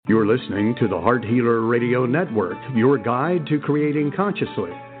You're listening to the Heart Healer Radio Network, your guide to creating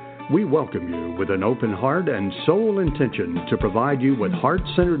consciously. We welcome you with an open heart and sole intention to provide you with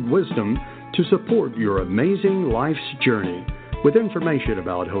heart-centered wisdom to support your amazing life's journey, with information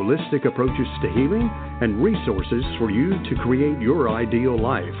about holistic approaches to healing and resources for you to create your ideal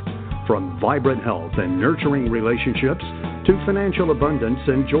life. From vibrant health and nurturing relationships to financial abundance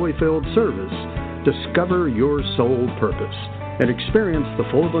and joy-filled service, discover your soul purpose and experience the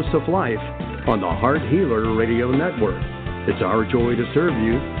fullness of life on the Heart Healer Radio Network. It's our joy to serve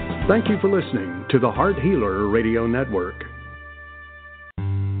you. Thank you for listening to the Heart Healer Radio Network.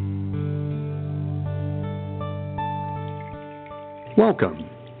 Welcome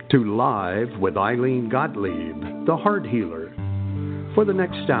to Live with Ilene Gottlieb, the Heart Healer. For the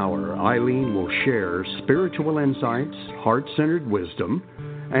next hour, Ilene will share spiritual insights, heart-centered wisdom,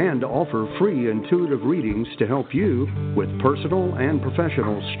 and offer free intuitive readings to help you with personal and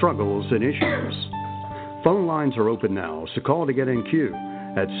professional struggles and issues. Phone lines are open now, so call to get in queue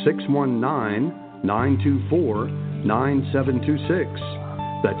at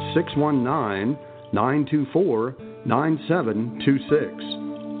 619-924-9726. That's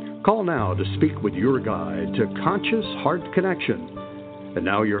 619-924-9726. Call now to speak with your guide to Conscious Heart Connection. And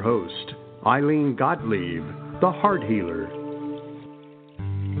now your host, Ilene Gottlieb, the Heart Healer.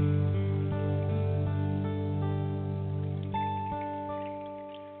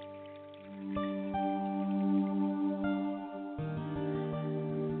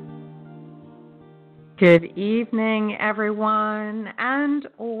 Good evening, everyone, and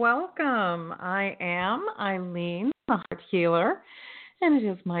welcome. I am Ilene, the Heart Healer, and it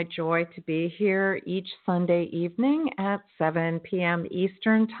is my joy to be here each Sunday evening at 7 p.m.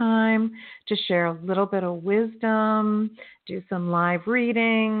 Eastern Time to share a little bit of wisdom, do some live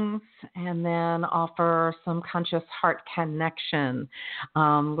readings, and then offer some conscious heart connection,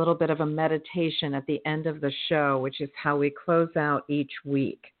 a little bit of a meditation at the end of the show, which is how we close out each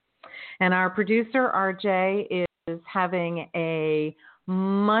week. And our producer, RJ, is having a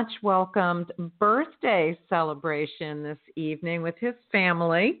much welcomed birthday celebration this evening with his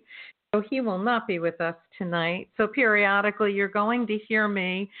family. So he will not be with us tonight. So periodically you're going to hear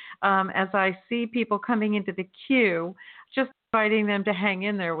me as I see people coming into the queue, just inviting them to hang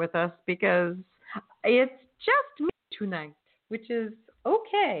in there with us because it's just me tonight, which is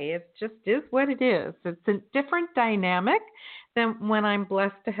okay. It just is what it is. It's a different dynamic than when I'm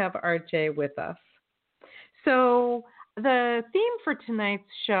blessed to have RJ with us. So the theme for tonight's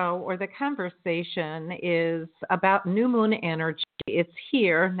show, or the conversation, is about new moon energy. It's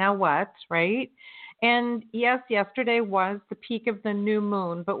here. Now what, right? And yes, yesterday was the peak of the new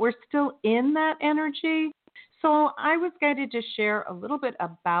moon, but we're still in that energy. So I was guided to share a little bit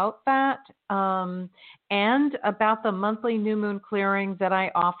about that and about the monthly new moon clearing that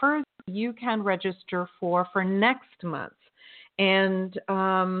I offer. You can register for next month. And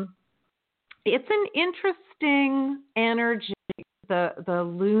it's an interesting energy, the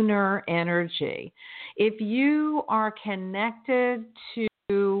lunar energy. If you are connected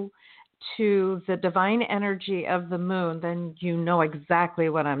to the divine energy of the moon, then you know exactly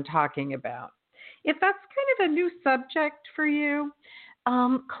what I'm talking about. If that's kind of a new subject for you,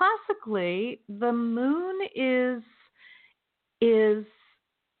 classically, the moon is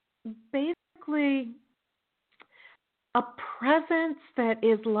basically a presence that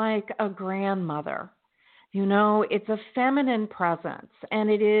is like a grandmother. You know, it's a feminine presence, and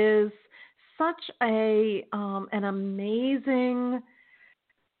it is such an amazing.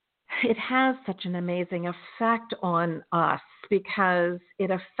 It has such an amazing effect on us because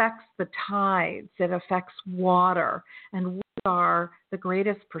it affects the tides, it affects water, and the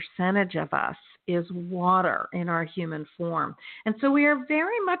greatest percentage of us is water in our human form. And so we are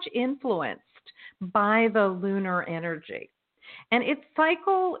very much influenced by the lunar energy. And its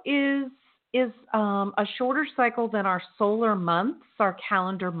cycle is a shorter cycle than our solar months, our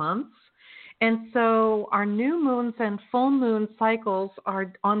calendar months. And so our new moons and full moon cycles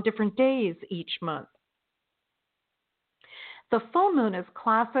are on different days each month. The full moon is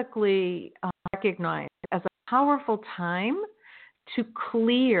classically recognized as a powerful time to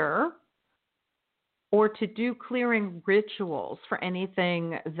clear or to do clearing rituals for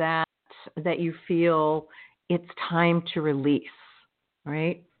anything that you feel it's time to release,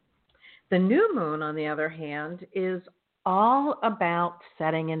 right? The new moon, on the other hand, is all about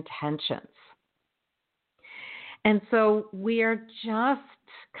setting intentions. And so we are just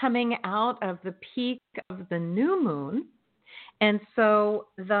coming out of the peak of the new moon. And so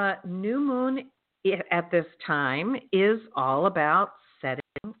the new moon at this time is all about setting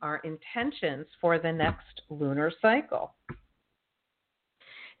our intentions for the next lunar cycle.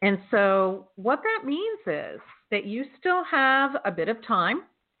 And so what that means is that you still have a bit of time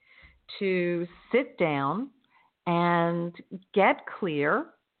to sit down and get clear,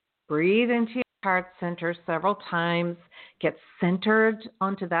 breathe into your heart center several times, get centered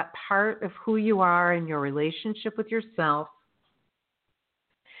onto that part of who you are in your relationship with yourself,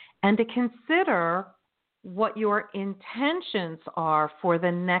 and to consider what your intentions are for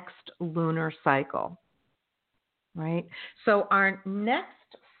the next lunar cycle, right? So our next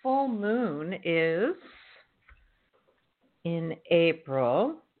full moon is in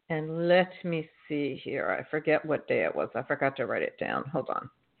April. And let me see here. I forget what day it was. I forgot to write it down. Hold on.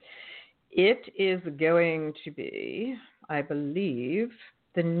 It is going to be, I believe,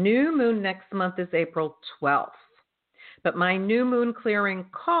 the new moon next month is April 12th. But my new moon clearing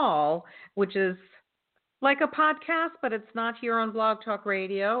call, which is like a podcast, but it's not here on Blog Talk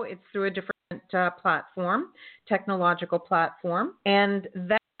Radio. It's through a different platform, technological platform. And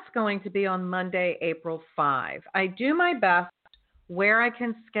that's going to be on Monday, April 5. I do my best where I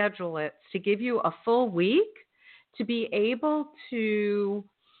can schedule it to give you a full week to be able to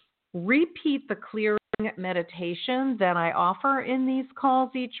repeat the clearing meditation that I offer in these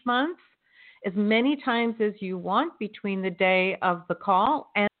calls each month as many times as you want between the day of the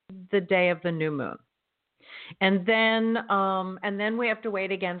call and the day of the new moon. And then we have to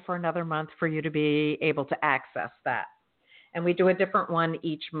wait again for another month for you to be able to access that. And we do a different one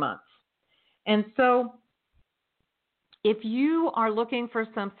each month. And so if you are looking for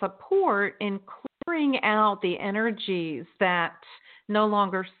some support in clearing out the energies that no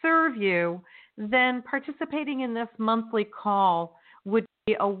longer serve you, then participating in this monthly call would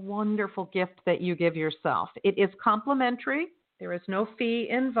be a wonderful gift that you give yourself. It is complimentary. There is no fee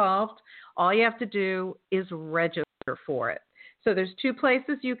involved. All you have to do is register for it. So there's two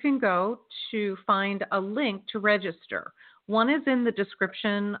places you can go to find a link to register. One is in the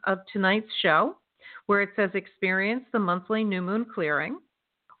description of tonight's show, where it says experience the monthly new moon clearing.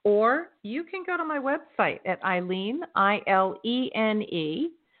 Or you can go to my website at Ilene, I-L-E-N-E,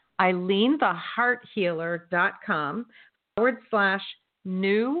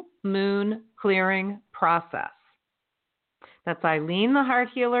 IleneTheHeartHealer.com/new moon clearing process. That's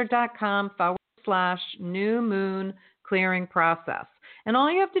IleneTheHeartHealer.com/new moon clearing process. And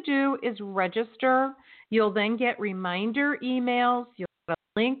all you have to do is register. You'll then get reminder emails. You'll get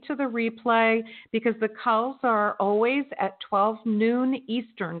a link to the replay because the calls are always at 12 noon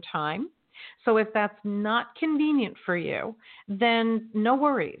Eastern time. So if that's not convenient for you, then no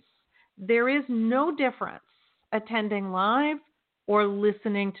worries. There is no difference attending live or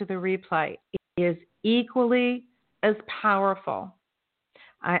listening to the replay. It is equally as powerful.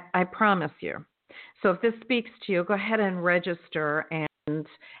 I promise you. So if this speaks to you, go ahead and register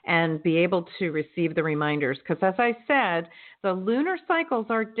and be able to receive the reminders. Because as I said, the lunar cycles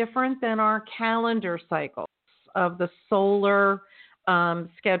are different than our calendar cycles of the solar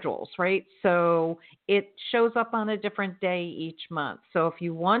schedules, right? So it shows up on a different day each month. So if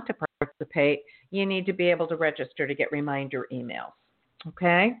you want to participate, you need to be able to register to get reminder emails.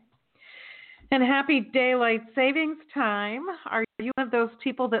 Okay? And happy daylight savings time. Are you one of those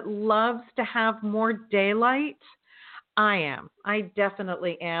people that loves to have more daylight? I am. I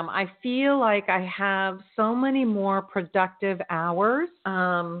definitely am. I feel like I have so many more productive hours,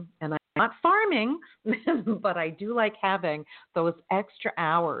 and I'm not farming, but I do like having those extra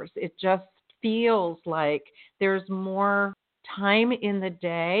hours. It just feels like there's more time in the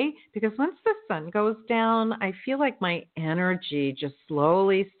day because once the sun goes down, I feel like my energy just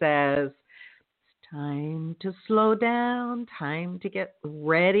slowly says, time to slow down, time to get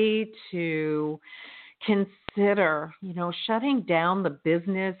ready to consider, shutting down the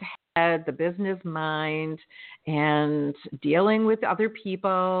business head, the business mind, and dealing with other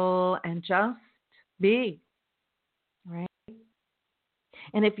people and just be, right?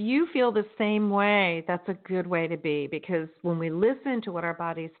 And if you feel the same way, that's a good way to be because when we listen to what our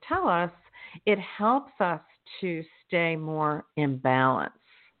bodies tell us, it helps us to stay more in balance,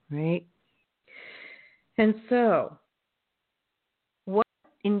 right? And so, what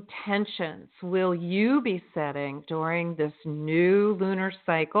intentions will you be setting during this new lunar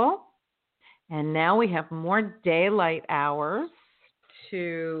cycle? And now we have more daylight hours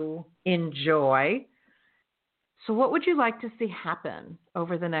to enjoy. So what would you like to see happen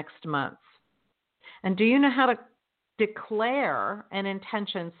over the next month? And do you know how to declare an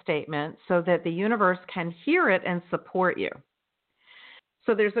intention statement so that the universe can hear it and support you?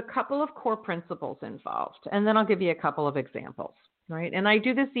 So there's a couple of core principles involved, and then I'll give you a couple of examples, right? And I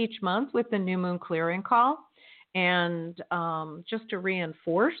do this each month with the new moon clearing call, and just to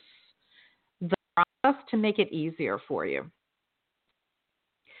reinforce the process to make it easier for you.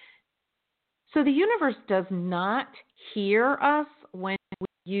 So the universe does not hear us when we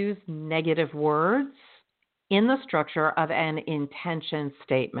use negative words in the structure of an intention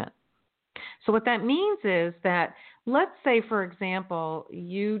statement. So what that means is that, let's say, for example,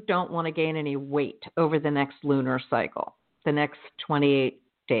 you don't want to gain any weight over the next lunar cycle, the next 28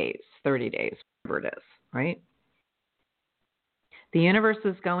 days, 30 days, whatever it is, right? The universe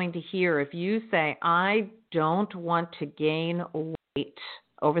is going to hear if you say, I don't want to gain weight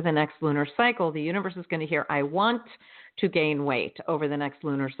over the next lunar cycle, the universe is going to hear, I want to gain weight over the next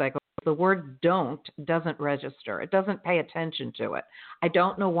lunar cycle. The word don't doesn't register. It doesn't pay attention to it. I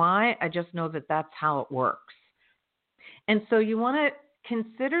don't know why. I just know that that's how it works. And so you want to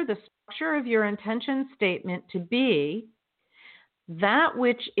consider the structure of your intention statement to be that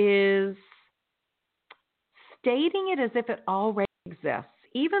which is stating it as if it already exists,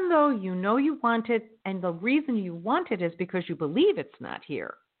 even though you know you want it, and the reason you want it is because you believe it's not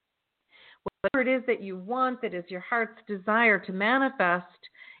here. Whatever it is that you want, that is your heart's desire to manifest,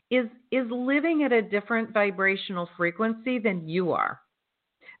 is living at a different vibrational frequency than you are.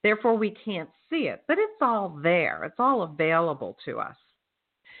 Therefore, we can't see it, but it's all there. It's all available to us.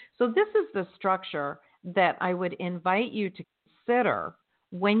 So this is the structure that I would invite you to consider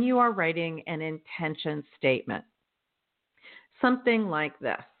when you are writing an intention statement. Something like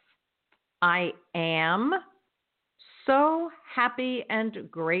this: I am so happy and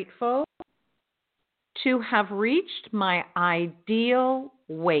grateful to have reached my ideal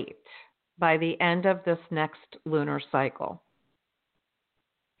weight by the end of this next lunar cycle.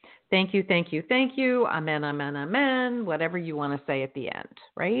 Thank you, thank you, thank you. Amen, amen, amen. Whatever you want to say at the end,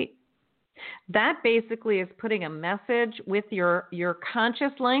 right? That basically is putting a message with your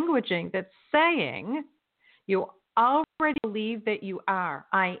conscious languaging that's saying you already believe that you are.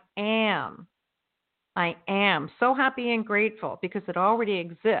 I am so happy and grateful because it already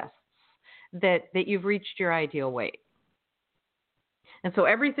exists that you've reached your ideal weight. And so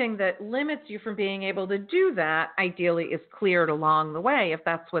everything that limits you from being able to do that ideally is cleared along the way if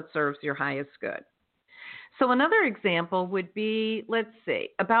that's what serves your highest good. So another example would be, let's see,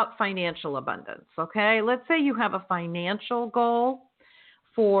 about financial abundance, okay? Let's say you have a financial goal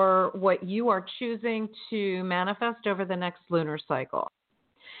for what you are choosing to manifest over the next lunar cycle.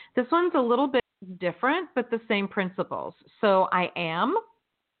 This one's a little bit different, but the same principles. So I am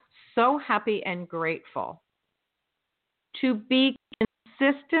so happy and grateful to be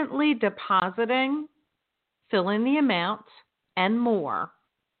consistently depositing, fill in the amount, and more.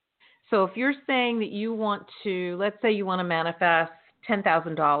 So if you're saying that you want to, let's say you want to manifest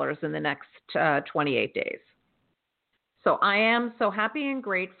 $10,000 in the next 28 days. So I am so happy and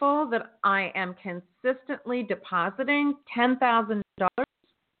grateful that I am consistently depositing $10,000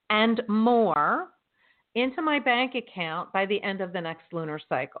 and more into my bank account by the end of the next lunar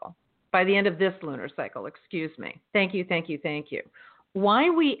cycle, by the end of this lunar cycle, excuse me. Thank you, thank you, thank you. Why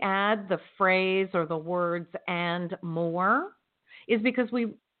we add the phrase or the words and more is because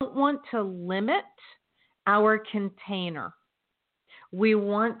we don't want to limit our container. We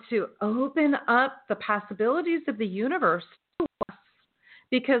want to open up the possibilities of the universe to us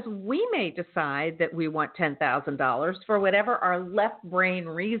because we may decide that we want $10,000 for whatever our left brain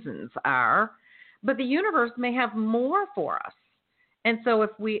reasons are, but the universe may have more for us. And so if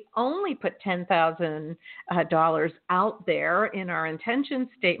we only put $10,000 out there in our intention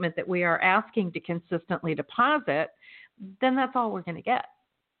statement that we are asking to consistently deposit, then that's all we're going to get.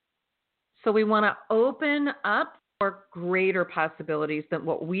 So we want to open up for greater possibilities than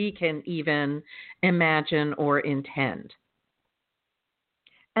what we can even imagine or intend.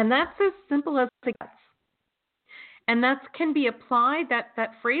 And that's as simple as it gets. And that can be applied,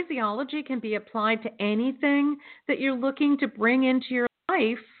 that phraseology can be applied to anything that you're looking to bring into your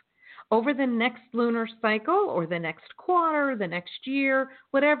life over the next lunar cycle or the next quarter, the next year,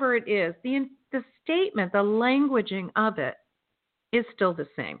 whatever it is. The statement, the languaging of it is still the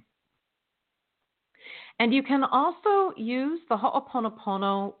same. And you can also use the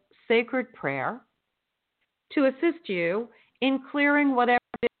Ho'oponopono sacred prayer to assist you in clearing whatever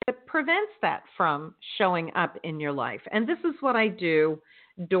it is that prevents that from showing up in your life. And this is what I do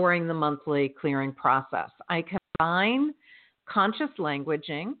during the monthly clearing process. I combine conscious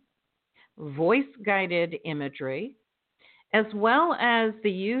languaging, voice-guided imagery, as well as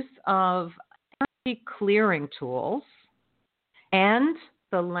the use of energy clearing tools and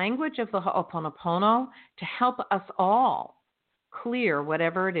the language of the Ho'oponopono to help us all clear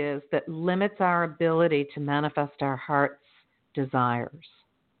whatever it is that limits our ability to manifest our heart's desires.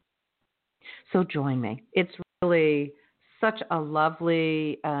 So join me. It's really such a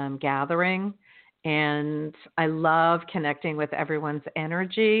lovely gathering, And I love connecting with everyone's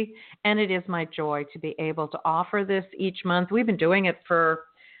energy. And it is my joy to be able to offer this each month. We've been doing it for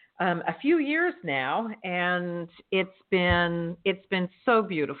a few years now, and it's been so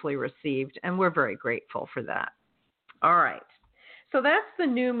beautifully received, and we're very grateful for that. All right. So that's the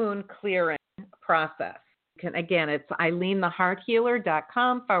new moon clearing process. Again, it's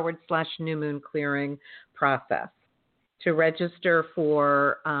IleneTheHeartHealer.com/new moon clearing process to register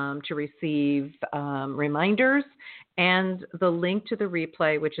for, to receive reminders, and the link to the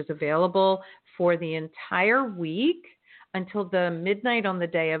replay, which is available for the entire week until the midnight on the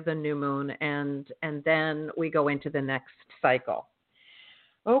day of the new moon, and then we go into the next cycle.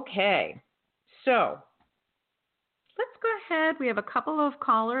 Okay, so let's go ahead. We have a couple of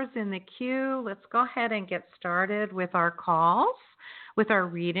callers in the queue. Let's go ahead and get started with our calls, with our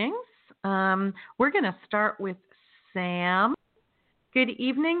readings. We're going to start with Sam. Good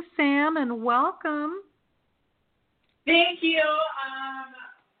evening, Sam, and welcome. Thank you.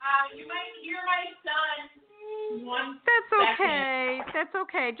 You might hear my son. That's okay. That's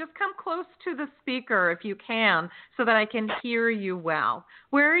okay. Just come close to the speaker if you can so that I can hear you well.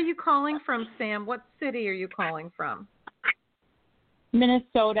 Where are you calling from, Sam? What city are you calling from?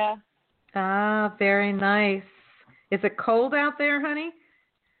 Minnesota. Ah, very nice. Is it cold out there, honey?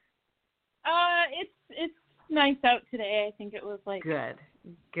 It's nice out today. I think it was like good.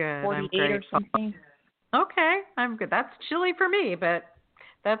 48 I'm grateful. or something. Okay, I'm good. That's chilly for me, but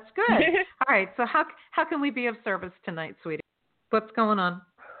that's good. All right, so how can we be of service tonight, sweetie? What's going on?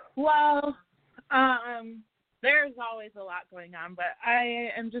 Well, there's always a lot going on, but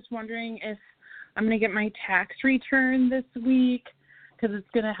I am just wondering if I'm going to get my tax return this week, because it's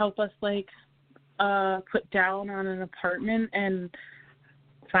going to help us put down on an apartment and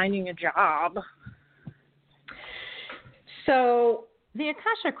finding a job. So the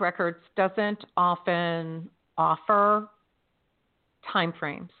Akashic Records doesn't often offer time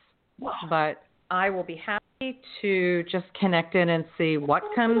frames, but I will be happy to just connect in and see what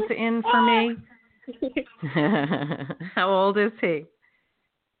comes in for me. How old is he?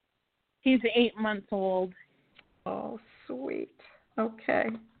 He's 8 months old. Oh, sweet. Okay.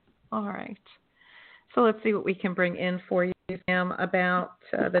 All right. So let's see what we can bring in for you, Sam, about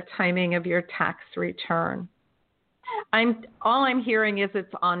the timing of your tax return. All I'm hearing is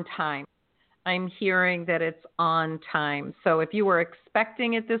it's on time. I'm hearing that it's on time. So if you were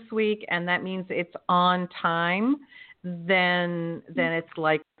expecting it this week and that means it's on time, then it's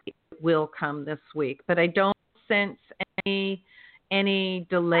likely it will come this week. But I don't sense any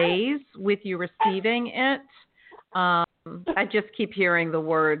delays with you receiving it. I just keep hearing the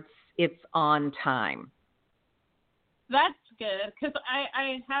words, it's on time. That's good, because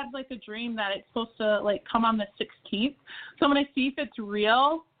I had a dream that it's supposed to come on the 16th. So I'm going to see if it's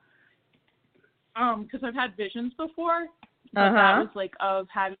real, because I've had visions before. But that was of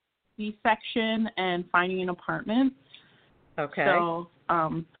having a C-section and finding an apartment. Okay. So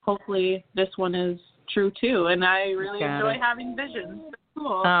hopefully this one is true too, and I really enjoy having visions. It's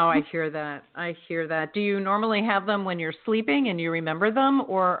cool. Oh, I hear that. Do you normally have them when you're sleeping and you remember them,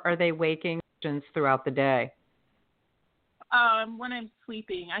 or are they waking visions throughout the day? When I'm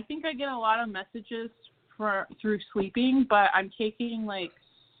sleeping. I think I get a lot of messages through sleeping, but I'm taking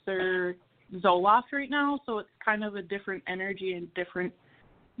their Zoloft right now, so it's kind of a different energy and different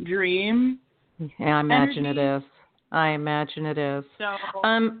dream. Yeah, I imagine it is. So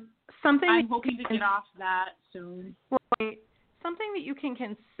something I'm hoping to get off that soon. Right. Something that you can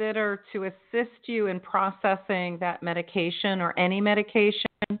consider to assist you in processing that medication or any medication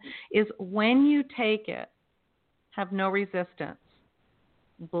is when you take it, have no resistance.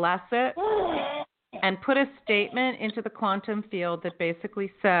 Bless it and put a statement into the quantum field that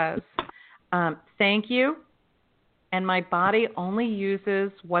basically says, thank you, and my body only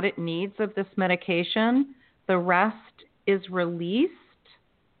uses what it needs of this medication. The rest is released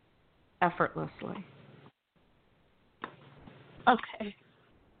effortlessly. Okay.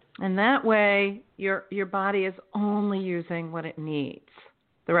 And that way, your body is only using what it needs.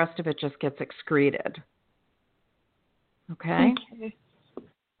 The rest of it just gets excreted. Okay?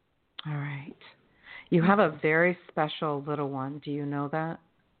 All right. You have a very special little one. Do you know that?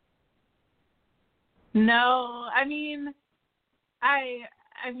 No, I mean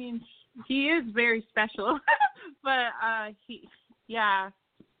he is very special, but I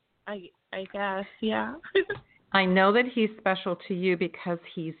guess, yeah. I know that he's special to you because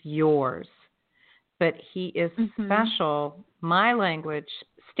he's yours, but he is special. My language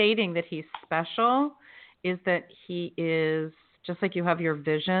stating that he's special is that he is, just like you have your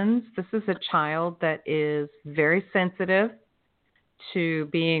visions, this is a child that is very sensitive to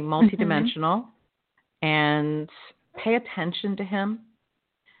being multidimensional. and pay attention to him.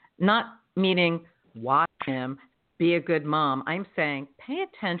 Not meaning watch him, be a good mom. I'm saying pay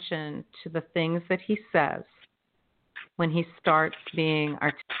attention to the things that he says when he starts being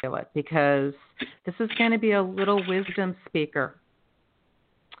articulate, because this is going to be a little wisdom speaker.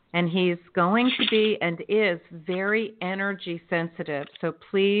 And he's going to be and is very energy sensitive. So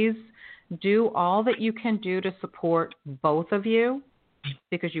please do all that you can do to support both of you,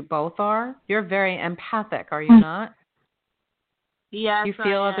 because you both are. You're very empathic, are you not? Yes, you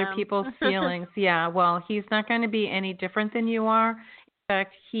feel I other am. people's feelings. Yeah, well, he's not going to be any different than you are. In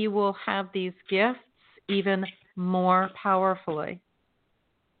fact, he will have these gifts even more powerfully.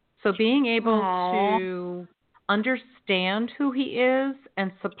 So being able to understand who he is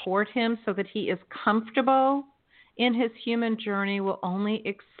and support him so that he is comfortable in his human journey will only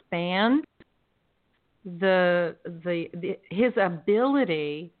expand his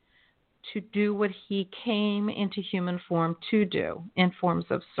ability to do what he came into human form to do in forms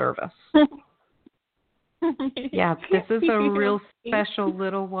of service. Yeah, this is a real special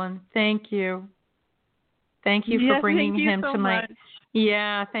little one. Thank you. Thank you for bringing him to my...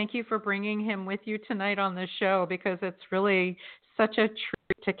 Yeah, thank you for bringing him with you tonight on the show, because it's really such a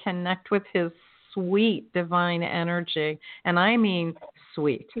treat to connect with his sweet divine energy. And I mean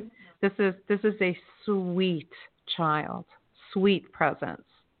sweet. This is a sweet child, sweet presence.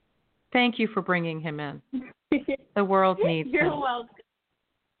 Thank you for bringing him in. The world needs him. You're welcome.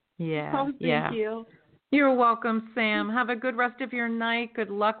 Yeah, Thank you. You're welcome, Sam. Have a good rest of your night. Good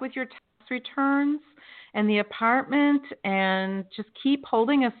luck with your tax returns and the apartment, and just keep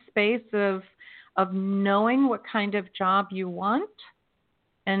holding a space of knowing what kind of job you want,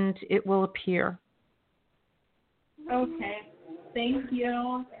 and it will appear. Okay. Thank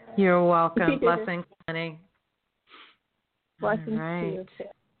you. You're welcome. Blessings, honey. Blessings All right. to you too.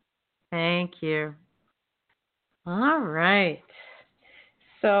 Thank you. All right.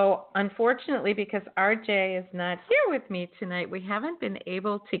 So, unfortunately, because RJ is not here with me tonight, we haven't been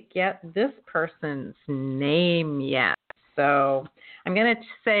able to get this person's name yet. So, I'm going to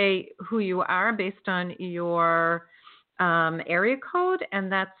say who you are based on your area code,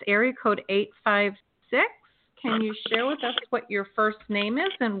 and that's area code 856. Can you share with us what your first name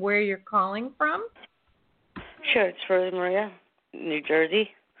is and where you're calling from? Sure, it's Rosa Maria, New Jersey.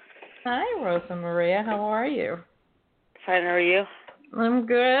 Hi, Rosa Maria. How are you? Fine, how are you? I'm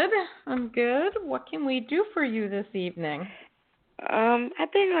good. What can we do for you this evening?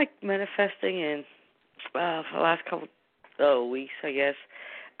 I've been manifesting in for the last couple weeks, I guess.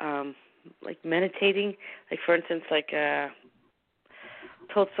 Meditating. For instance,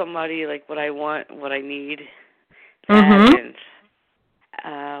 told somebody what I want, what I need, and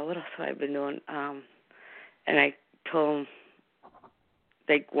what else have I been doing? And I told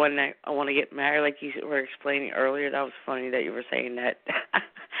them when I want to get married, like you were explaining earlier. That was funny that you were saying that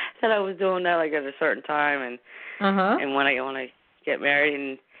that I was doing that at a certain time, and when I want to get married,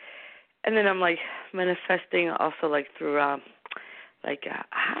 and then I'm manifesting also through I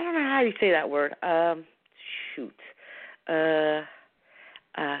don't know how you say that word.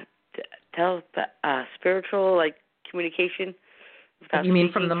 Spiritual communication. You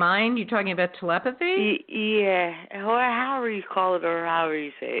mean from the mind? You talking about telepathy? Yeah, or however you call it, or however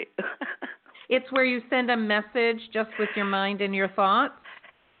you say it. It's where you send a message just with your mind and your thoughts?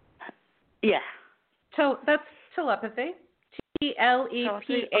 Yeah. So that's telepathy.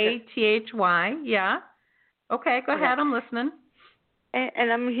 Telepathy. Yeah. Okay, go ahead. I'm listening.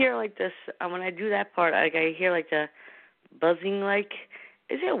 And I'm here this. When I do that part, I hear the buzzing.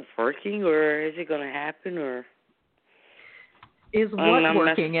 Is it working, or is it going to happen, or? Is what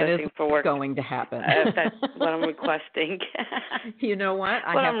working and is what's going to happen? That's what I'm requesting. You know what?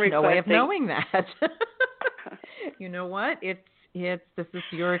 I have no way of knowing that. You know what? It's this is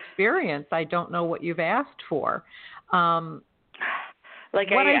your experience. I don't know what you've asked for. I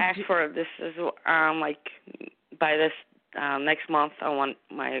asked for this is by this next month I want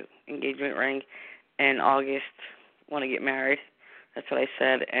my engagement ring. In August, want to get married. That's what I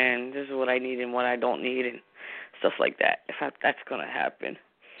said, and this is what I need and what I don't need, and stuff like that, if that's going to happen,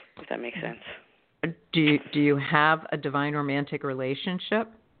 if that makes sense. Do you have a divine romantic relationship?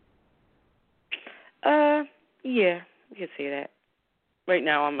 Yeah, you could say that. Right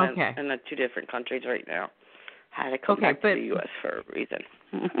now, I'm in 2 different countries right now. I had to come back to the U.S. for a reason.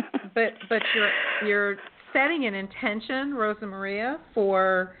 but you're setting an intention, Rosa Maria,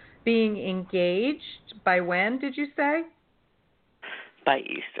 for being engaged by when, did you say? By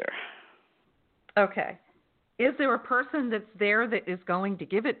Easter. Okay. Is there a person that's there that is going to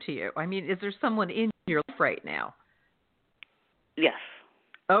give it to you? I mean, is there someone in your life right now? Yes.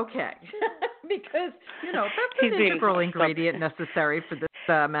 Okay. Because, that's an integral ingredient necessary for this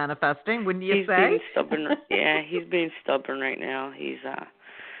manifesting, wouldn't you say? He's being stubborn. Yeah, he's being stubborn right now.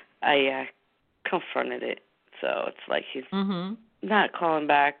 I confronted it. So it's like he's not calling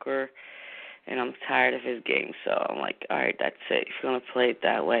back and I'm tired of his game. So I'm like, all right, that's it. If you're going to play it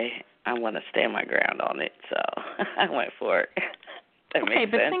that way, I'm going to stand my ground on it. So I went for it. Okay,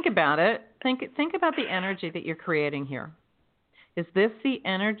 but think about it. Think about the energy that you're creating here. Is this the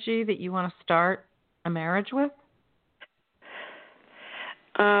energy that you want to start a marriage with?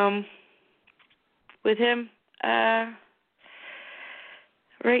 With him, right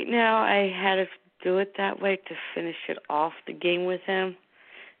now I had to do it that way to finish it off the game with him.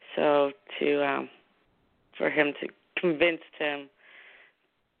 So for him to convince him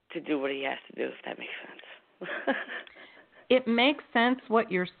to do what he has to do, if that makes sense. It makes sense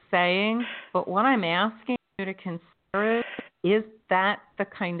what you're saying, but what I'm asking you to consider is that the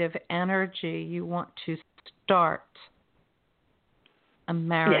kind of energy you want to start a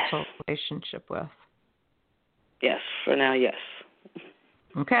marital relationship with? Yes, for now, yes.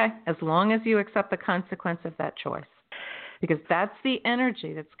 Okay, as long as you accept the consequence of that choice. Because that's the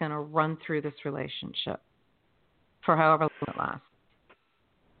energy that's going to run through this relationship for however long it lasts.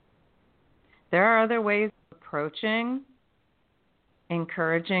 There are other ways of approaching,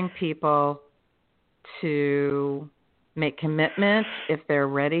 encouraging people to make commitment if they're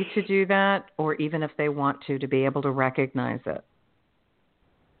ready to do that, or even if they want to be able to recognize it.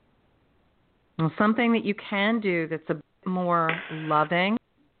 And something that you can do that's a bit more loving,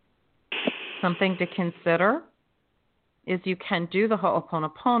 something to consider, is you can do the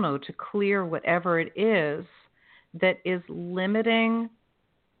Ho'oponopono to clear whatever it is that is limiting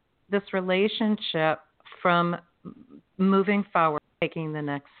this relationship from moving forward, taking the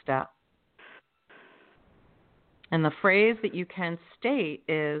next step. And the phrase that you can state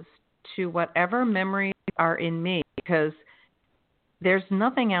is, to whatever memories are in me, because there's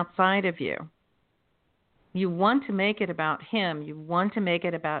nothing outside of you. You want to make it about him. You want to make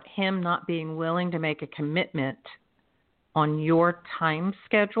it about him not being willing to make a commitment on your time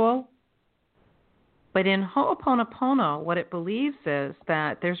schedule. But in Ho'oponopono, what it believes is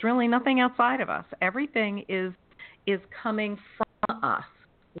that there's really nothing outside of us. Everything is coming from us.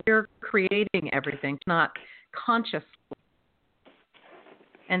 We're creating everything, not consciously.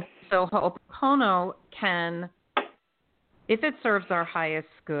 And so Ho'oponopono can, if it serves our highest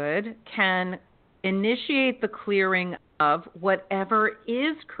good, can initiate the clearing of whatever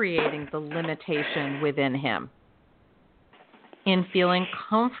is creating the limitation within him in feeling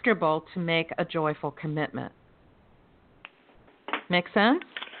comfortable to make a joyful commitment. Make sense?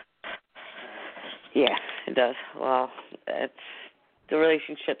 Yeah, it does. Well, the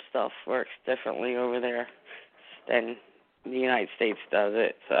relationship stuff works differently over there than the United States does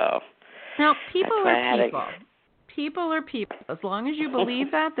it. So now, people are people. People are people. As long as you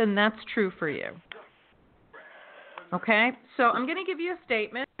believe that, then that's true for you. Okay? So I'm going to give you a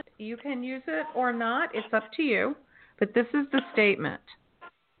statement. You can use it or not. It's up to you. But this is the statement.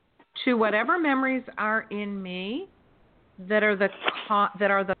 To whatever memories are in me that are the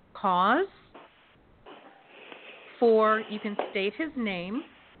cause for, you can state his name,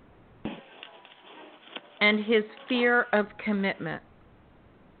 and his fear of commitment.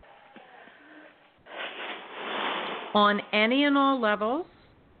 On any and all levels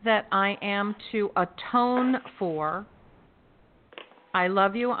that I am to atone for, I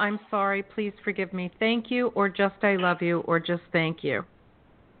love you, I'm sorry, please forgive me, thank you, or just I love you, or just thank you.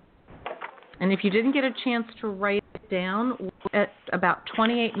 And if you didn't get a chance to write it down, at about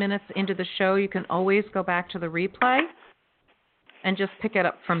 28 minutes into the show, you can always go back to the replay and just pick it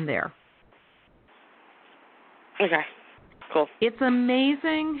up from there. Okay, cool. It's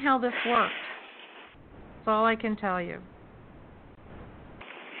amazing how this works. That's all I can tell you.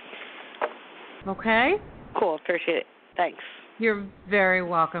 Okay? Cool, appreciate it. Thanks. You're very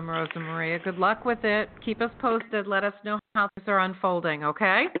welcome, Rosa Maria. Good luck with it. Keep us posted. Let us know how things are unfolding,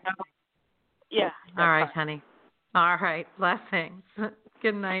 okay? Yeah. All right, honey. All right. Blessings.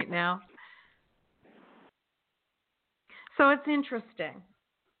 Good night now. So it's interesting.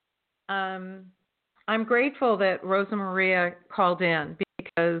 I'm grateful that Rosa Maria called in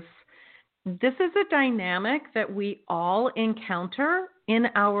because this is a dynamic that we all encounter in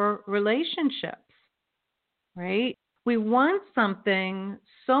our relationships, right? We want something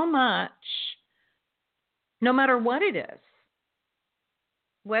so much, no matter what it is,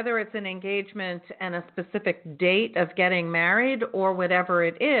 whether it's an engagement and a specific date of getting married or whatever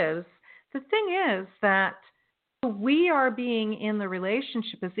it is. The thing is that we are being in the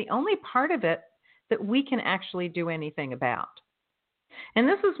relationship is the only part of it that we can actually do anything about. And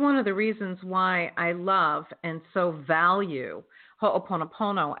this is one of the reasons why I love and so value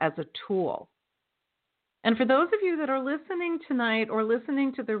Ho'oponopono as a tool. And for those of you that are listening tonight or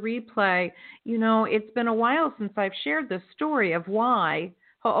listening to the replay, it's been a while since I've shared this story of why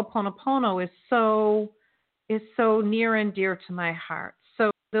Ho'oponopono is so near and dear to my heart.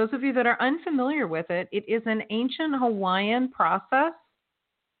 So those of you that are unfamiliar with it, it is an ancient Hawaiian process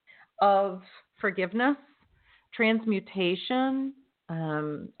of forgiveness, transmutation,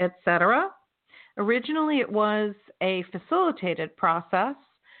 etc. Originally, it was a facilitated process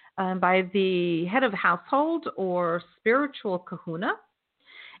by the head of household or spiritual kahuna.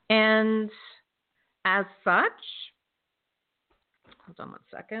 And as such, hold on one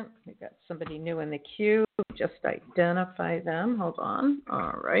second. We've got somebody new in the queue. Just identify them. Hold on.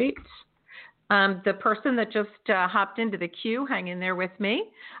 All right. The person that just hopped into the queue, hang in there with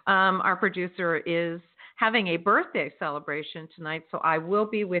me. Our producer is having a birthday celebration tonight, so I will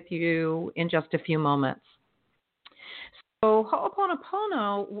be with you in just a few moments. So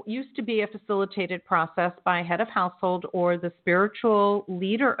Ho'oponopono used to be a facilitated process by head of household or the spiritual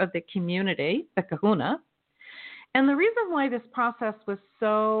leader of the community, the kahuna. And the reason why this process was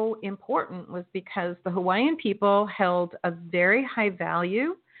so important was because the Hawaiian people held a very high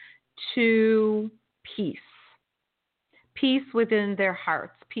value to peace. Peace within their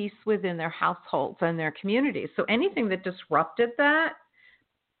hearts, peace within their households and their communities. So anything that disrupted that,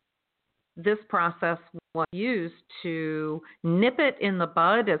 this process was used to nip it in the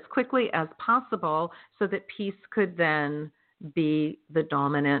bud as quickly as possible so that peace could then be the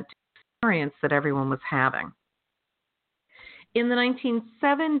dominant experience that everyone was having. In the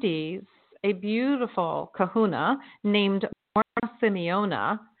 1970s, a beautiful kahuna named Maura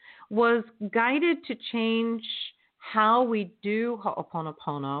Simeona was guided to change how we do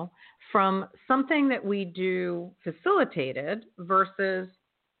Ho'oponopono from something that we do facilitated versus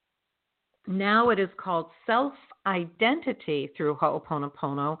now it is called self-identity through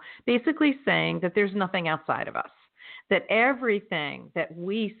Ho'oponopono, basically saying that there's nothing outside of us, that everything that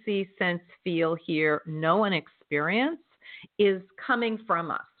we see, sense, feel, hear, know, and experience is coming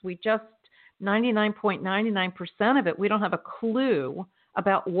from us. We just, 99.99% of it, we don't have a clue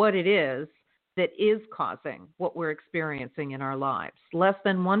about what it is that is causing what we're experiencing in our lives. Less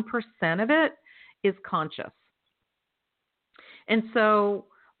than 1% of it is conscious. And so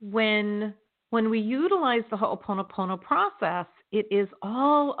when we utilize the Ho'oponopono process, it is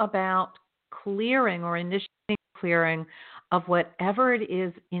all about clearing or initiating clearing of whatever it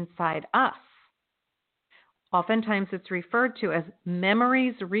is inside us. Oftentimes it's referred to as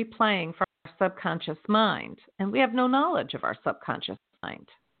memories replaying from our subconscious mind. And we have no knowledge of our subconscious mind,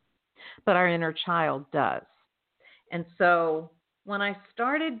 but our inner child does. And so when I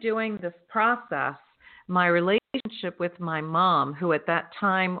started doing this process, my relationship with my mom, who at that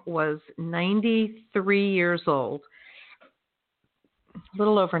time was 93 years old, a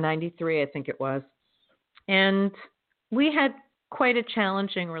little over 93, I think it was, and we had quite a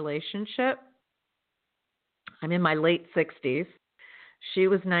challenging relationship. I'm in my late 60s. She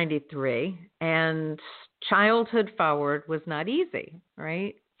was 93, and childhood forward was not easy,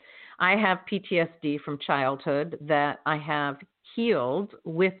 right? I have PTSD from childhood that I have healed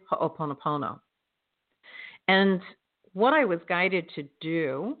with Ho'oponopono. And what I was guided to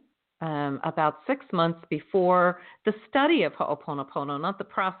do about 6 months before the study of Ho'oponopono, not the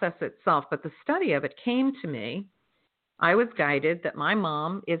process itself, but the study of it came to me, I was guided that my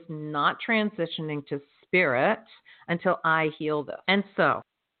mom is not transitioning to spirit until I heal this. And so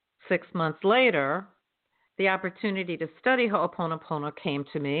 6 months later, the opportunity to study Ho'oponopono came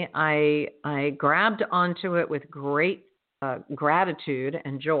to me. I grabbed onto it with great gratitude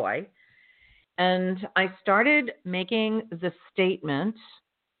and joy. And I started making the statement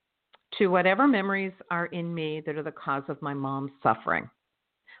to whatever memories are in me that are the cause of my mom's suffering.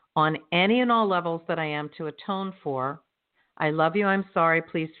 On any and all levels that I am to atone for, I love you, I'm sorry,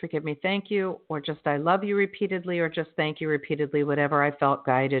 please forgive me, thank you, or just I love you repeatedly, or just thank you repeatedly, whatever I felt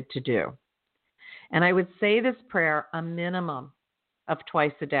guided to do. And I would say this prayer a minimum of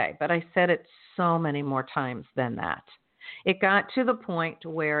twice a day, but I said it so many more times than that. It got to the point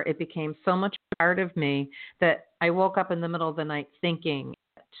where it became so much part of me that I woke up in the middle of the night thinking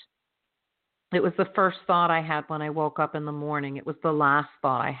it. It was the first thought I had when I woke up in the morning. It was the last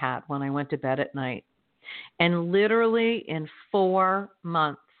thought I had when I went to bed at night. And literally in 4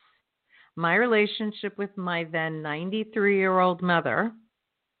 months, my relationship with my then 93-year-old mother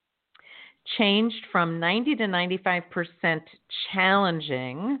changed from 90 to 95%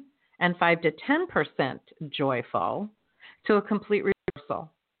 challenging and 5 to 10% joyful to a complete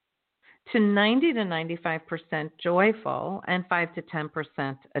reversal, to 90 to 95% joyful and 5 to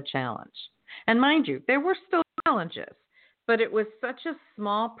 10% a challenge. And mind you, there were still challenges, but it was such a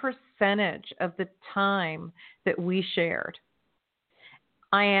small percentage of the time that we shared.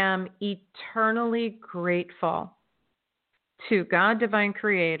 I am eternally grateful to God, Divine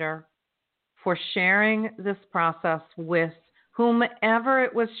Creator, for sharing this process with whomever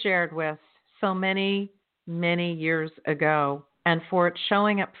it was shared with so many, many years ago, and for it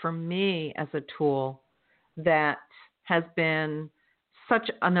showing up for me as a tool that has been such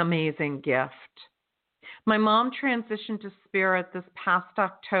an amazing gift. My mom transitioned to spirit this past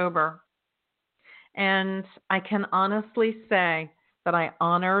October, and I can honestly say that I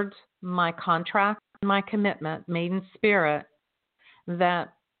honored my contract and my commitment made in spirit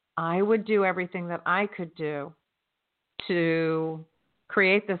that I would do everything that I could do to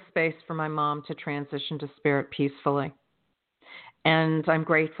create this space for my mom to transition to spirit peacefully. And I'm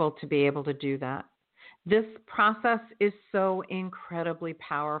grateful to be able to do that. This process is so incredibly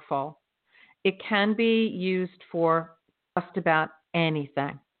powerful. It can be used for just about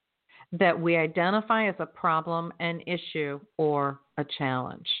anything that we identify as a problem, an issue, or a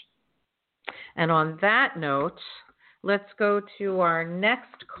challenge. And on that note, let's go to our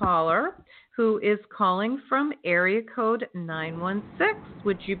next caller, who is calling from area code 916.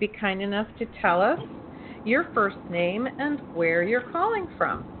 Would you be kind enough to tell us your first name and where you're calling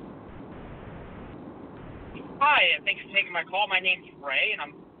from? Hi, and thanks for taking my call. My name's Ray, and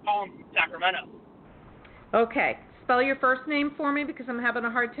I'm calling from Sacramento. Okay. Spell your first name for me because I'm having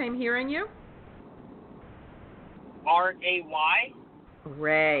a hard time hearing you. R-A-Y.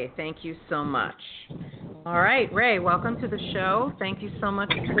 Ray, thank you so much. All right, Ray, welcome to the show. Thank you so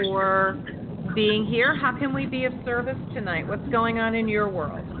much for being here. How can we be of service tonight? What's going on in your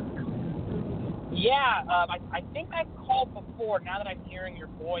world? Yeah, I think I called before, now that I'm hearing your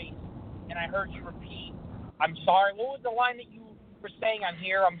voice, and I heard you repeat. I'm sorry. What was the line that you were saying? I'm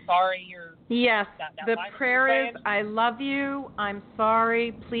here. I'm sorry. Yes, that the line prayer is, I love you. I'm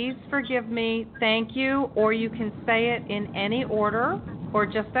sorry. Please forgive me. Thank you. Or you can say it in any order, or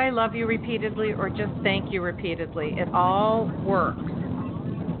just I love you repeatedly, or just thank you repeatedly. It all works.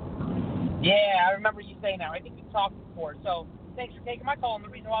 Yeah, I remember you saying that. I think we talked before. So thanks for taking my call. And the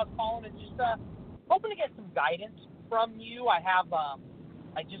reason why I was calling is just hoping to get some guidance from you.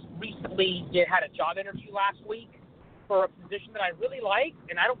 I just recently had a job interview last week for a position that I really like,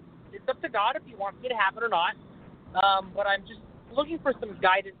 and it's up to God if He wants me to have it or not. But I'm just looking for some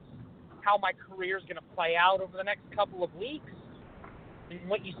guidance how my career is going to play out over the next couple of weeks, and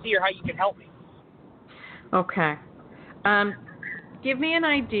what you see or how you can help me. Okay. Give me an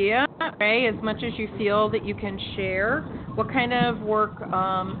idea, Ray, as much as you feel that you can share. What kind of work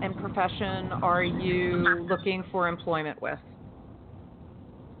and profession are you looking for employment with?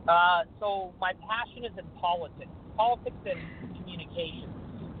 So my passion is in politics and communications.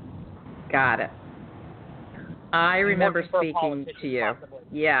 Got it. I remember speaking to you. Possibly.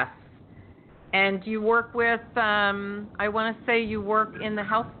 Yes. And you work with, I want to say you work in the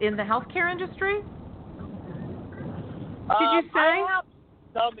healthcare industry? Did you say?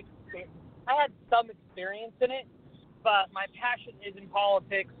 I had some experience in it, but my passion is in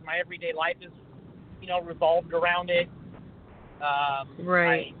politics. My everyday life is, revolved around it.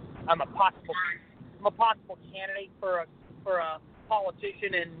 Right. I'm a possible candidate for a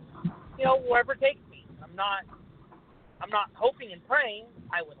politician, and wherever takes me. I'm not hoping and praying.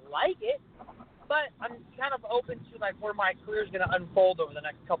 I would like it, but I'm kind of open to where my career is going to unfold over the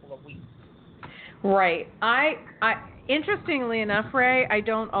next couple of weeks. Right. I interestingly enough, Ray, I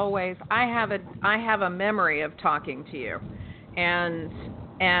don't always. I have a memory of talking to you, and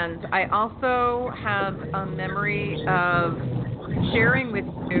I also have a memory of sharing with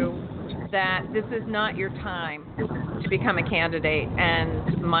you that this is not your time to become a candidate,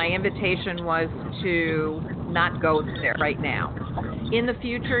 and my invitation was to not go there right now. In the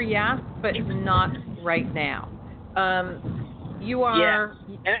future, yes, but not right now. You are. Yeah.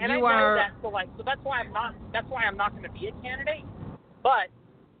 And I know that, so that's why I'm not going to be a candidate. But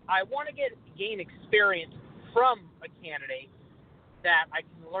I want to gain experience from a candidate that I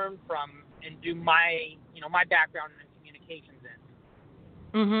can learn from and do my background in communications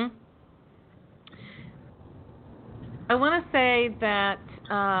in. Mhm. I want to say that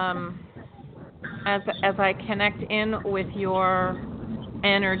as I connect in with your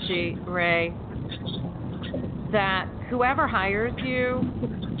energy, Ray, that whoever hires you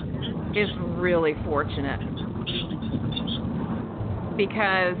is really fortunate,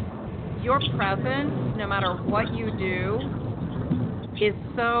 because your presence, no matter what you do, is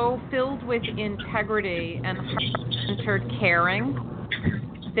so filled with integrity and heart-centered caring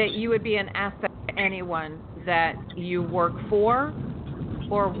that you would be an asset to anyone that you work for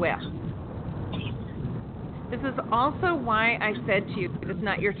or with. This is also why I said to you that it's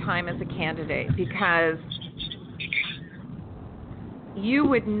not your time as a candidate, because you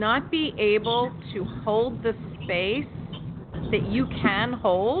would not be able to hold the space that you can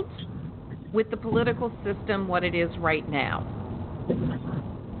hold with the political system what it is right now.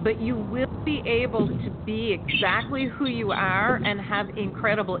 But you will be able to be exactly who you are and have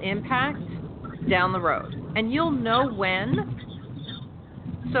incredible impact down the road. And you'll know when.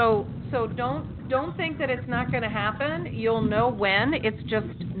 So don't think that it's not going to happen. You'll know when. It's just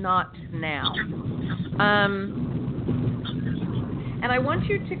not now. And I want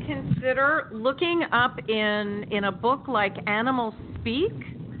you to consider looking up in a book like Animals Speak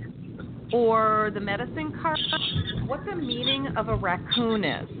or The Medicine Card what the meaning of a raccoon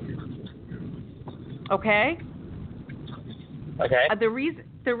is. Okay? Okay. The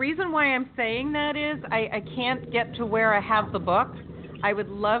reason why I'm saying that is I can't get to where I have the book. I would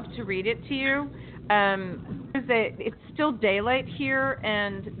love to read it to you. It's still daylight here,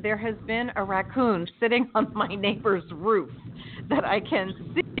 and there has been a raccoon sitting on my neighbor's roof that I can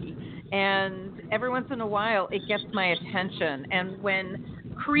see. And every once in a while, it gets my attention. And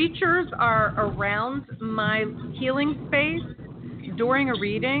when creatures are around my healing space during a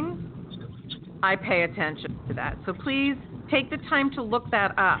reading, I pay attention to that. So please take the time to look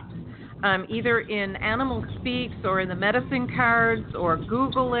that up, either in Animal Speaks or in the medicine cards, or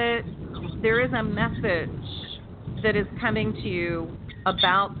Google it. There is a message that is coming to you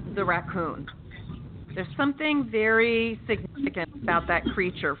about the raccoon. There's something very significant about that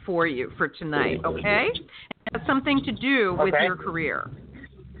creature for you for tonight, okay? It has something to do with your career.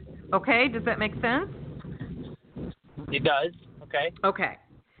 Okay, does that make sense? It does. Okay. Okay.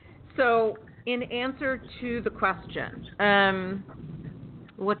 So, in answer to the question,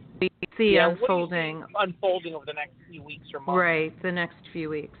 what do we see unfolding? What do you see unfolding over the next few weeks or months? Right, the next few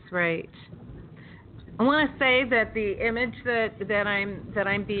weeks, right. I want to say that the image that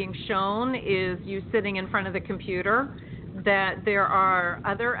I'm being shown is you sitting in front of the computer, that there are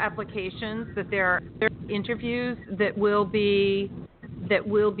other applications, that there are other interviews that will be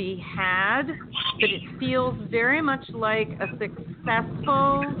had, that it feels very much like a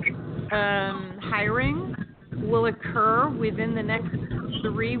successful hiring will occur within the next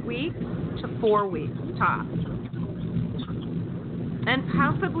 3 weeks to 4 weeks tops. And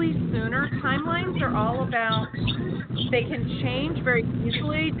possibly sooner. Timelines are all about, they can change very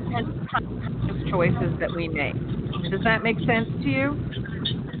easily depending on the choices that we make. Does that make sense to you?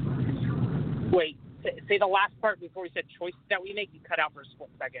 Wait, say the last part before we said choices that we make. You cut out for a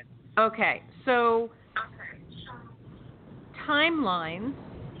split second. Okay, so timelines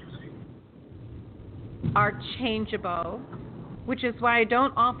are changeable, which is why I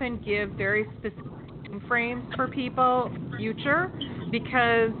don't often give very specific frames for people future,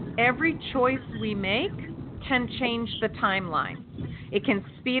 because every choice we make can change the timeline. It can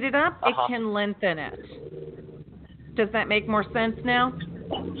speed it up, it can lengthen it. Does that make more sense now?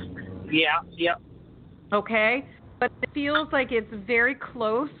 Yeah. Okay, but it feels like it's very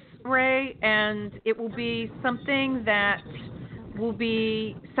close, Ray, and it will be something that will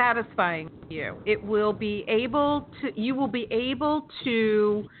be satisfying to you. You will be able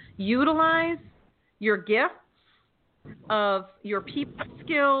to utilize your gifts of your people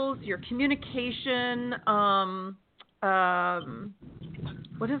skills, your communication.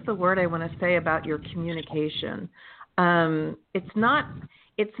 What is the word I want to say about your communication? It's not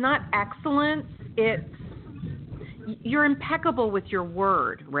excellence. You're impeccable with your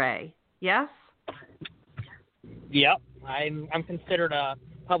word, Ray. Yes? Yep. I'm considered a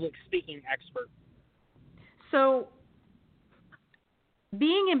public speaking expert. So,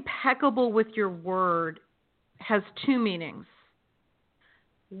 being impeccable with your word has two meanings.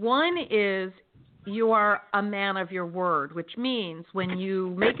 One is you are a man of your word, which means when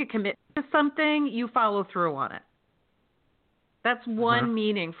you make a commitment to something, you follow through on it. That's one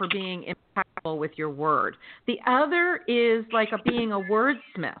meaning for being impeccable with your word. The other is like being a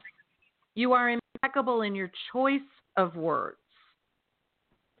wordsmith. You are impeccable in your choice of words.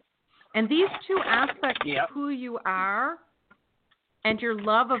 And these two aspects of who you are and your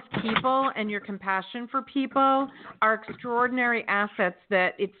love of people and your compassion for people are extraordinary assets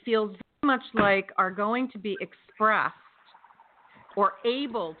that it feels very much like are going to be expressed or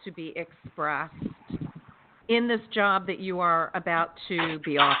able to be expressed in this job that you are about to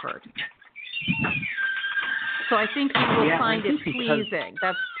be offered. So I think you will find it pleasing.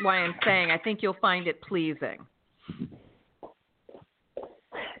 That's why I'm saying I think you'll find it pleasing.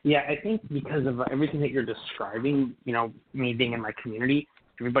 Yeah, I think because of everything that you're describing, me being in my community,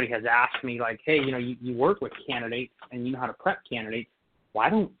 everybody has asked me, like, hey, you work with candidates and you know how to prep candidates. Why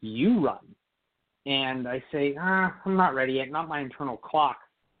don't you run? And I say, I'm not ready yet, not my internal clock.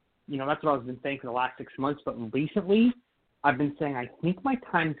 That's what I've been saying for the last 6 months. But recently, I've been saying, I think my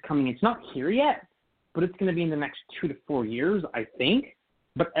time's coming. It's not here yet, but it's going to be in the next 2 to 4 years, I think.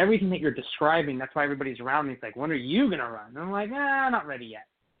 But everything that you're describing, that's why everybody's around me. It's like, when are you going to run? And I'm like, not ready yet.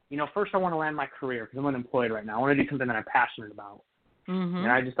 First I want to land my career because I'm unemployed right now. I want to do something that I'm passionate about. Mm-hmm.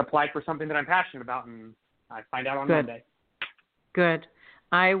 And I just applied for something that I'm passionate about, and I find out on Monday. Good.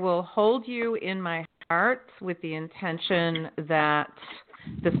 I will hold you in my heart with the intention that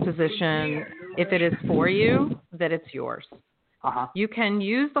this position, if it is for you, that it's yours. Uh-huh. You can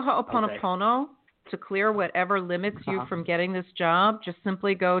use the Ho'oponopono to clear whatever limits you from getting this job. Just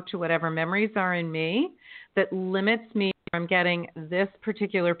simply go to whatever memories are in me that limits me from getting this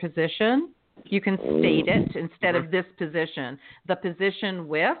particular position. You can state it instead of this position. The position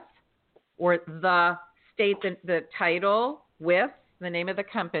with, or state the title with the name of the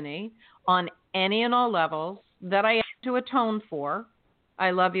company on any and all levels that I have to atone for.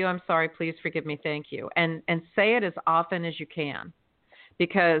 I love you, I'm sorry, please forgive me, thank you. And say it as often as you can,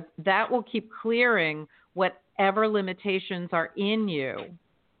 because that will keep clearing whatever limitations are in you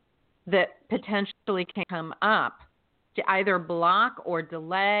that potentially can come up to either block or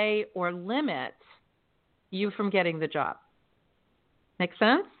delay or limit you from getting the job. Make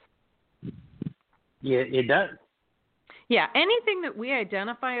sense? Yeah, it does. Yeah, anything that we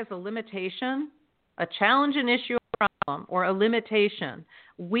identify as a limitation, a challenge, an issue, a problem, or a limitation,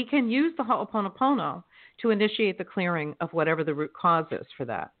 we can use the Ho'oponopono to initiate the clearing of whatever the root cause is for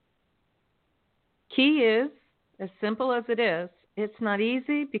that. Key is, as simple as it is, it's not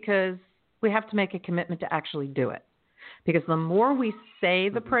easy because we have to make a commitment to actually do it. Because the more we say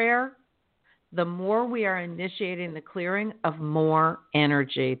the prayer, the more we are initiating the clearing of more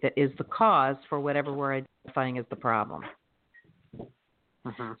energy that is the cause for whatever we're identifying as the problem.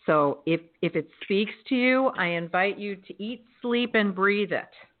 Uh-huh. So if it speaks to you, I invite you to eat, sleep, and breathe it.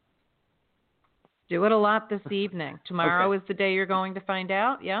 Do it a lot this evening. Tomorrow is the day you're going to find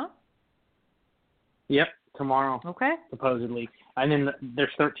out, yeah? Yep, tomorrow. Okay. Supposedly. And then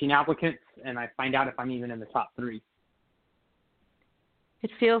there's 13 applicants, and I find out if I'm even in the top 3. It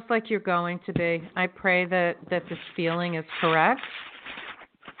feels like you're going to be. I pray that this feeling is correct.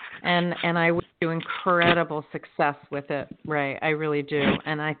 And I wish you incredible success with it, Ray. I really do.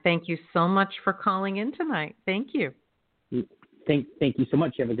 And I thank you so much for calling in tonight. Thank you. Thank you so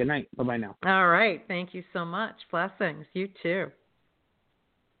much. You have a good night. Bye-bye now. All right. Thank you so much. Blessings. You too.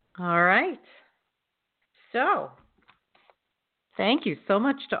 All right. So, thank you so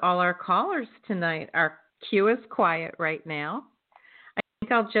much to all our callers tonight. Our queue is quiet right now. I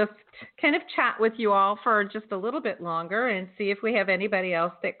think I'll just kind of chat with you all for just a little bit longer and see if we have anybody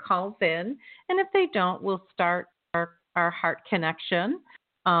else that calls in. And if they don't, we'll start our heart connection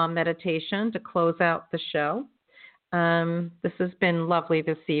meditation to close out the show. This has been lovely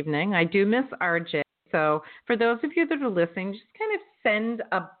this evening. I do miss RJ. So for those of you that are listening, just kind of send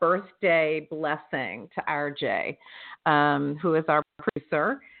a birthday blessing to RJ, who is our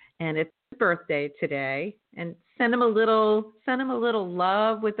producer, and it's his birthday today. And send him a little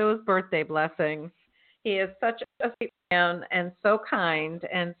love with those birthday blessings. He is such a sweet man and so kind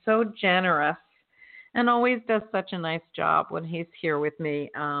and so generous, and always does such a nice job when he's here with me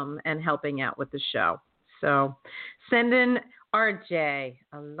and helping out with the show. So send in RJ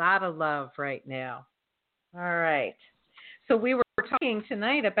a lot of love right now. All right. So we were talking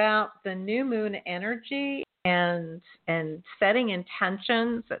tonight about the new moon energy and setting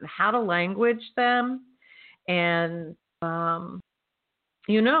intentions and how to language them. And, if I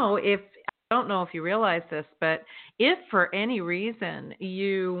don't know if you realize this, but if for any reason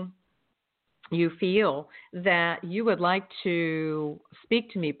you feel that you would like to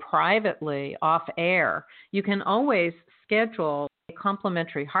speak to me privately off air, you can always schedule a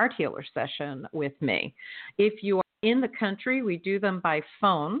complimentary heart healer session with me. If you are in the country, we do them by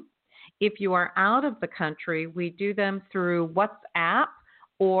phone. If you are out of the country, we do them through WhatsApp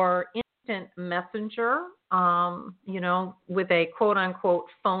or instant messenger, with a quote-unquote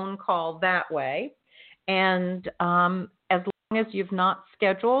phone call that way. And as long as you've not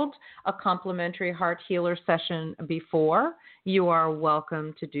scheduled a complimentary heart healer session before, you are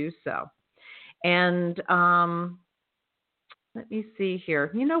welcome to do so. And let me see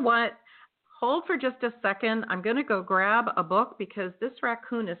here. You know what? Hold for just a second. I'm going to go grab a book because this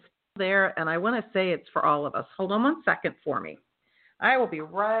raccoon is still there, and I want to say it's for all of us. Hold on 1 second for me. I will be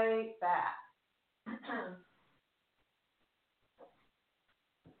right back.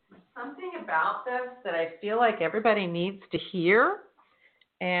 Something about this that I feel like everybody needs to hear,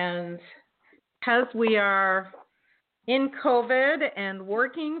 And because we are in COVID and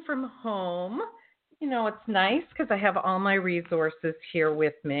working from home, it's nice because I have all my resources here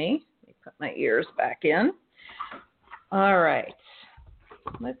with me. Let me put my ears back in. All right.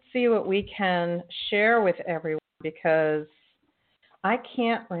 Let's see what we can share with everyone, because I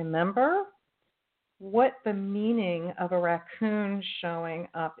can't remember what the meaning of a raccoon showing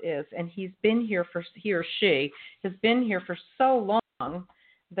up is. And he or she has been here for so long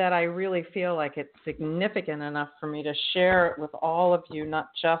that I really feel like it's significant enough for me to share it with all of you, not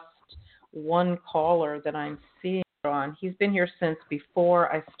just one caller that I'm seeing on. He's been here since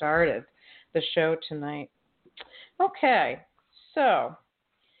before I started the show tonight. Okay, so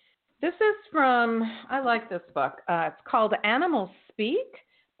this is from, I like this book. It's called Animals Speak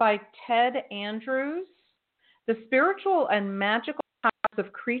by Ted Andrews, The Spiritual and Magical Powers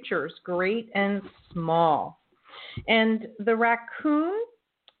of Creatures, Great and Small. And the raccoon,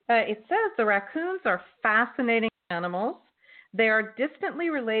 it says the raccoons are fascinating animals. They are distantly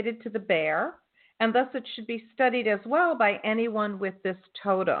related to the bear, and thus it should be studied as well by anyone with this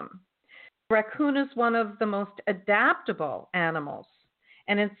totem. The raccoon is one of the most adaptable animals,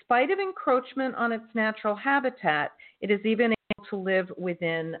 and in spite of encroachment on its natural habitat, it is even able to live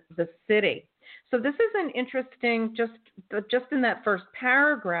within the city. So this is an interesting, just in that first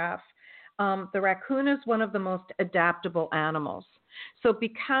paragraph, the raccoon is one of the most adaptable animals. So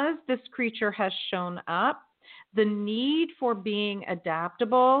because this creature has shown up, the need for being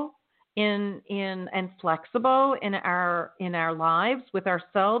adaptable and flexible in our lives, with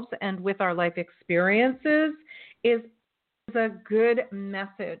ourselves and with our life experiences, is a good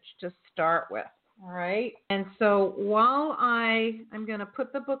message to start with. All right. And so while I'm going to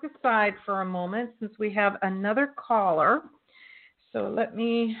put the book aside for a moment, since we have another caller. So let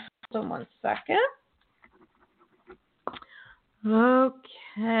me hold on one second.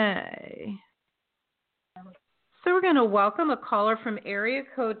 Okay. So we're going to welcome a caller from area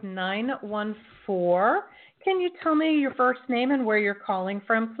code 914. Can you tell me your first name and where you're calling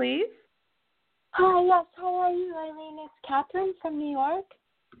from, please? Hi, yes. How are you, Ilene? It's Catherine from New York.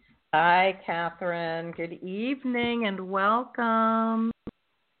 Hi, Catherine. Good evening and welcome.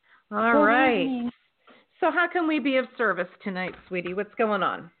 All Good right. evening. So how can we be of service tonight, sweetie? What's going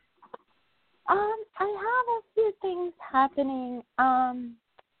on? I have a few things happening.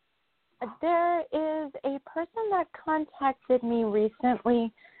 There is a person that contacted me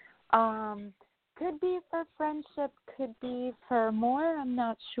recently. Could be for friendship, could be for more. I'm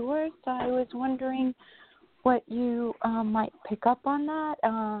not sure. So I was wondering what you might pick up on that.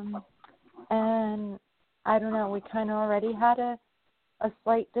 And I don't know. We kind of already had a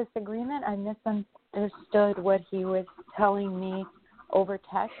slight disagreement. I misunderstood what he was telling me over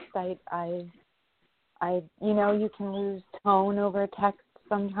text. You can lose tone over text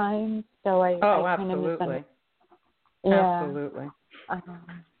sometimes. So I kind of absolutely. Yeah. Absolutely.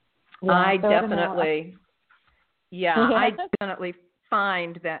 Yeah, I so definitely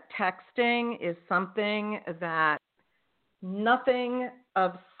find that texting is something that nothing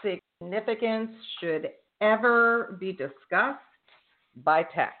of significance should ever be discussed by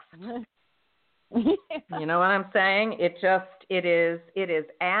text. You know what I'm saying? It is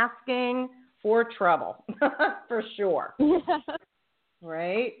asking for trouble for sure. Yeah.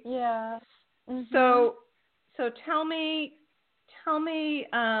 Right? Yeah. Mm-hmm. So tell me, give me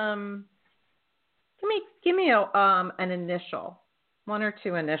an initial, one or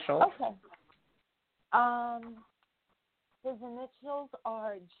two initials. Okay. His initials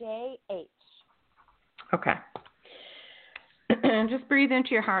are JH. Okay. Just breathe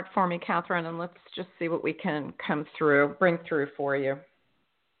into your heart for me, Catherine, and let's just see what we can bring through for you. Okay.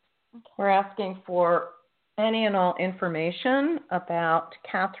 We're asking for any and all information about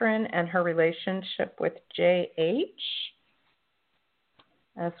Catherine and her relationship with JH,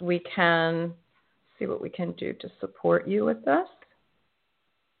 as we can see what we can do to support you with this.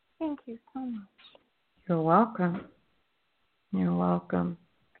 Thank you so much. You're welcome. You're welcome.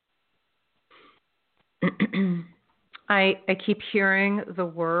 I keep hearing the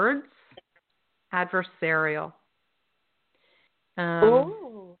words adversarial.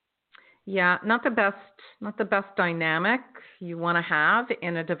 Yeah, not the best dynamic you want to have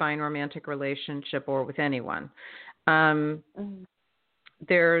in a divine romantic relationship or with anyone.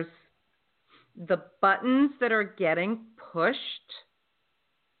 There's the buttons that are getting pushed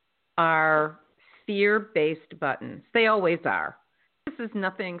are fear-based buttons. They always are. This is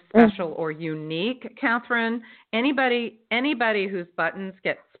nothing special or unique, Catherine. Anybody whose buttons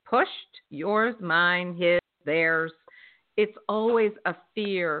gets pushed, yours, mine, his, theirs, it's always a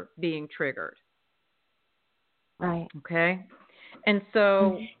fear being triggered. Right. Okay? And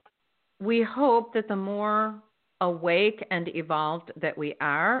so we hope that the more awake and evolved that we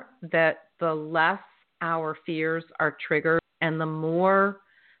are, that the less our fears are triggered and the more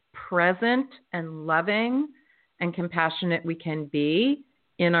present and loving and compassionate we can be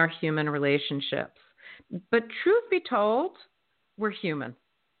in our human relationships. But truth be told, we're human.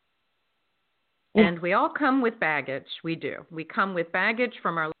 And we all come with baggage. We do. We come with baggage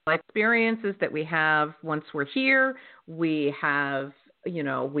from our life experiences that we have once we're here. We have,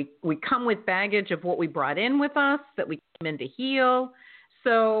 we come with baggage of what we brought in with us that we came in to heal.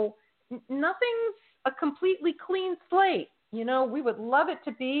 So nothing's a completely clean slate. We would love it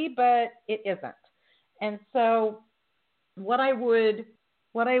to be, but it isn't. And so what I would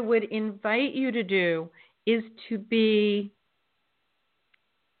invite you to do is to be,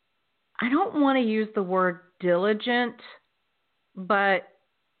 I don't want to use the word diligent, but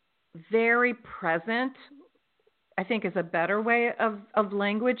very present, I think is a better way of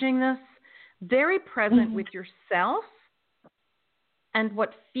languaging this. Very present with yourself and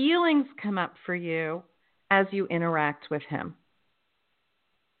what feelings come up for you as you interact with him.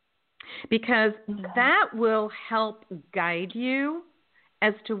 Because that will help guide you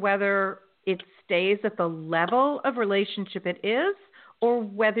as to whether it stays at the level of relationship it is, or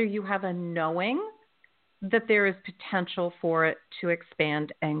whether you have a knowing that there is potential for it to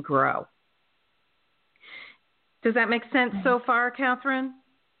expand and grow. Does that make sense so far, Catherine?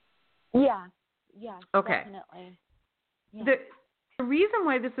 Yeah. Okay. Definitely. Yeah. The reason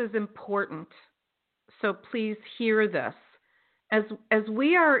why this is important, so please hear this, as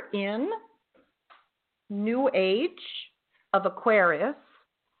we are in new age of Aquarius,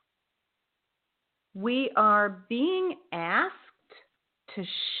 we are being asked to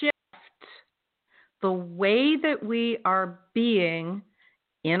shift the way that we are being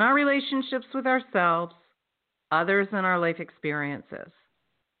in our relationships with ourselves, others, and our life experiences.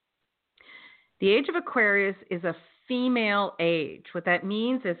 The age of Aquarius is a female age. What that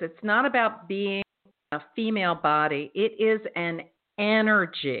means is it's not about being a female body. It is an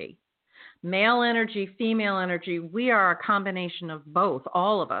energy. Male energy, female energy. We are a combination of both,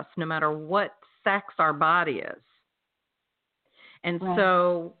 all of us, no matter what sex our body is. And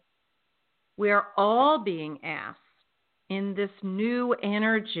so we are all being asked in this new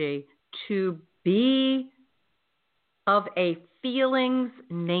energy to be of a feelings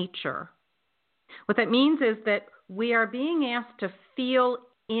nature. What that means is that we are being asked to feel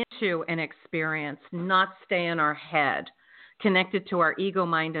into an experience, not stay in our head, connected to our ego,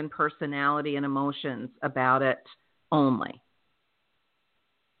 mind, and personality and emotions about it only.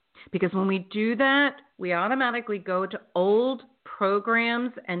 Because when we do that, we automatically go to old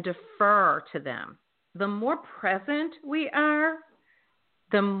programs and defer to them. The more present we are,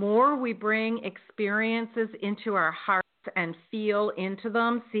 the more we bring experiences into our hearts and feel into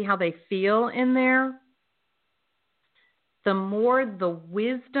them, see how they feel in there, the more the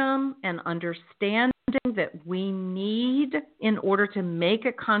wisdom and understanding that we need in order to make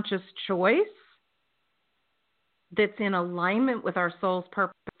a conscious choice that's in alignment with our soul's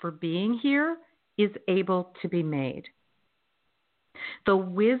purpose for being here is able to be made. The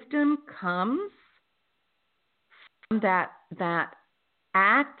wisdom comes from that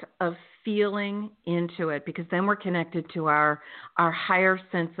act of feeling into it, because then we're connected to our higher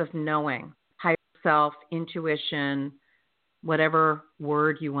sense of knowing, higher self, intuition, whatever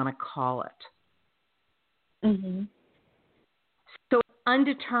word you want to call it. Mm-hmm. So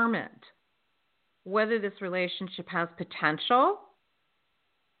undetermined whether this relationship has potential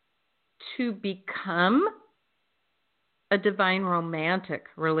to become a divine romantic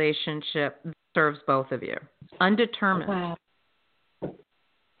relationship that serves both of you. Undetermined. Wow.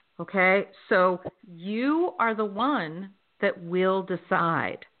 Okay? So you are the one that will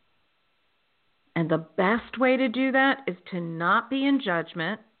decide. And the best way to do that is to not be in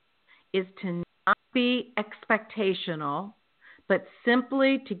judgment, is to not be expectational, but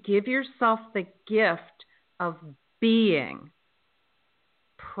simply to give yourself the gift of being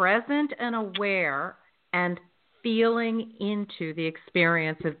present and aware and feeling into the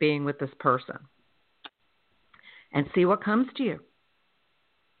experience of being with this person. And see what comes to you.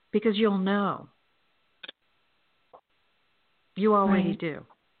 Because you'll know. You already do.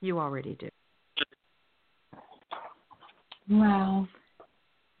 You already do. Wow.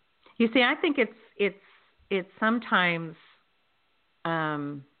 You see, I think it's sometimes,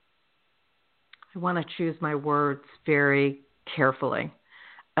 I want to choose my words very carefully.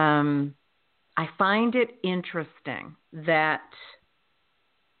 I find it interesting that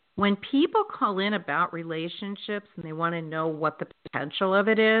when people call in about relationships and they want to know what the potential of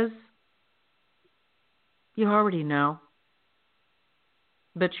it is, you already know.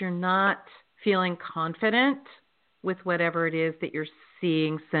 but you're not feeling confident with whatever it is that you're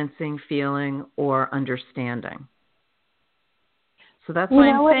seeing, sensing, feeling, or understanding. So that's what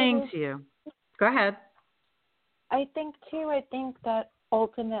I'm saying to you. Go ahead. I think that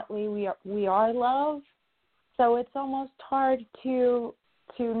ultimately we are love. So it's almost hard to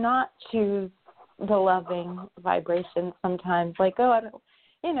not choose the loving vibration sometimes. Like, oh, I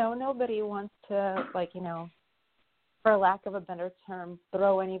don't, nobody wants to, like, for lack of a better term,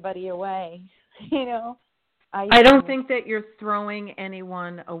 throw anybody away. I don't think that you're throwing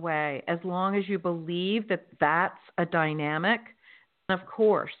anyone away. As long as you believe that that's a dynamic, of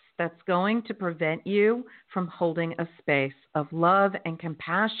course, that's going to prevent you from holding a space of love and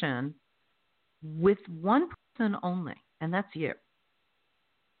compassion with one person only, and that's you.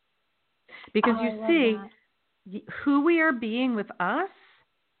 Because you see, who we are being with us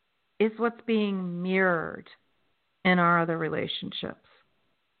is what's being mirrored in our other relationships.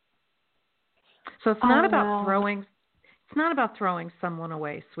 So it's not about throwing someone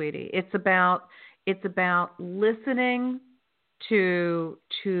away, sweetie. It's about listening to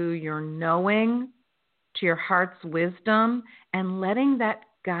your knowing, to your heart's wisdom, and letting that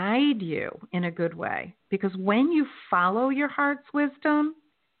guide you in a good way. Because when you follow your heart's wisdom,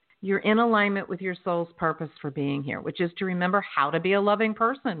 you're in alignment with your soul's purpose for being here, which is to remember how to be a loving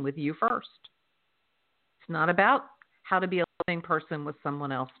person with you first. It's not about how to be a loving person with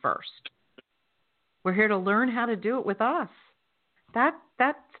someone else first. We're here to learn how to do it with us. That's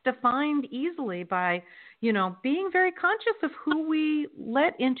defined easily by, being very conscious of who we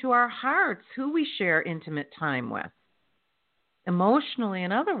let into our hearts, who we share intimate time with, emotionally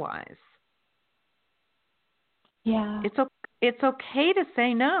and otherwise. Yeah. It's okay to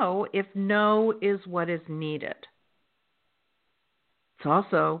say no if no is what is needed. It's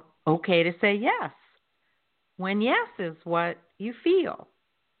also okay to say yes when yes is what you feel.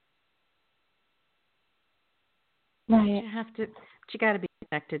 Right. You got to be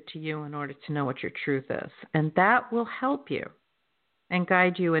connected to you in order to know what your truth is. And that will help you and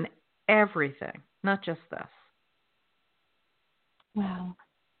guide you in everything, not just this. Wow.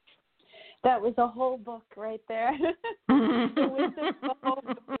 That was a whole book right there. It was just a whole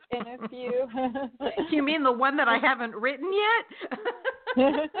book in a few. You mean the one that I haven't written yet?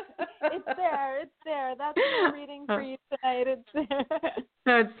 It's there. That's my reading for you tonight. It's there.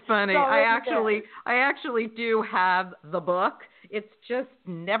 That's funny. I actually there. do have the book. It's just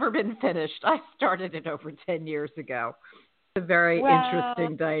never been finished. I started it over 10 years ago. It's a very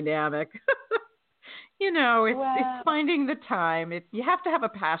interesting dynamic. It's finding the time. You have to have a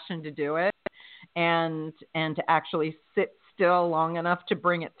passion to do it, and to actually sit still long enough to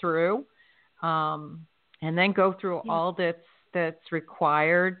bring it through, and then go through all that's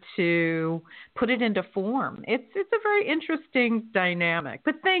required to put it into form. It's a very interesting dynamic.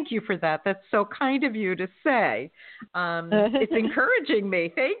 But thank you for that. That's so kind of you to say. It's encouraging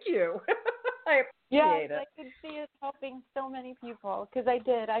me. Thank you. I appreciate it. I could see it helping so many people because I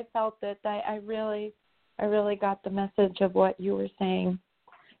did. I felt it. I really got the message of what you were saying.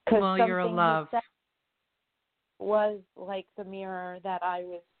 Well, you're a love. Was like the mirror that I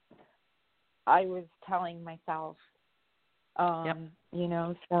was telling myself. Yep.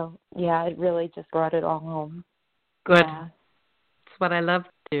 So it really just brought it all home. Good. Yeah. That's what I love to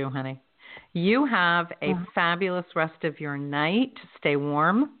do, honey. You have a fabulous rest of your night. Stay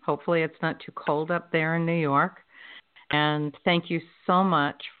warm. Hopefully it's not too cold up there in New York. And thank you so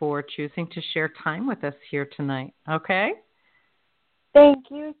much for choosing to share time with us here tonight. Okay? Thank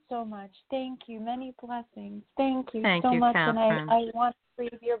you so much. Thank you. Many blessings. Thank you so much. Catherine. And I want to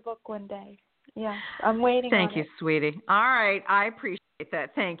read your book one day. Yeah, I'm waiting Thank on you, it. Sweetie. All right. I appreciate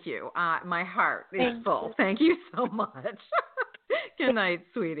that. Thank you. My heart is full. Thank you so much. Good night,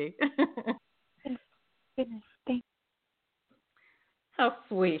 sweetie. Good night. Thank you. How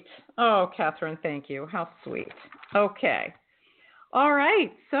sweet. Oh, Catherine, thank you. How sweet. Okay. All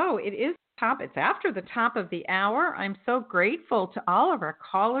right. So it's after the top of the hour. I'm so grateful to all of our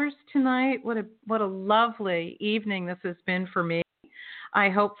callers tonight. What a lovely evening this has been for me. I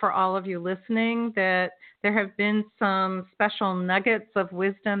hope for all of you listening that there have been some special nuggets of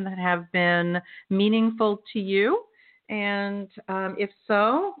wisdom that have been meaningful to you. And if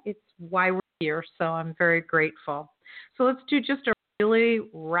so, it's why we're here. So I'm very grateful. So let's do just a really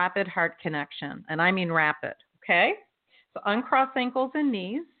rapid heart connection. And I mean rapid, okay? So uncross ankles and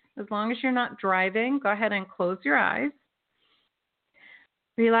knees. As long as you're not driving, go ahead and close your eyes.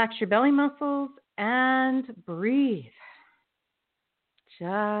 Relax your belly muscles and breathe.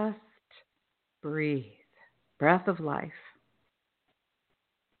 Just breathe. Breath of life.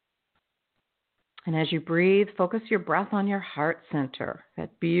 And as you breathe, focus your breath on your heart center,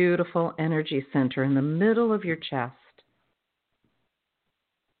 that beautiful energy center in the middle of your chest.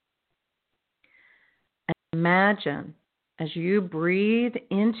 And imagine as you breathe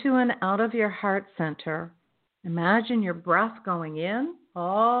into and out of your heart center, imagine your breath going in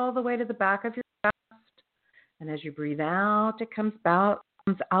all the way to the back of your chest. And as you breathe out, it comes out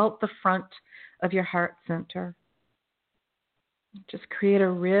the front of your heart center. Just create a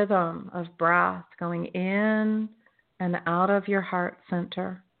rhythm of breath going in and out of your heart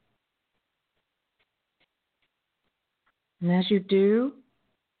center. And as you do,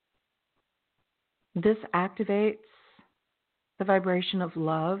 this activates the vibration of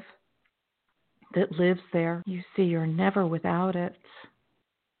love that lives there. You see, you're never without it.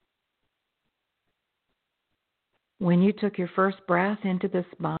 When you took your first breath into this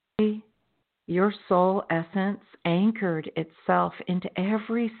body, your soul essence anchored itself into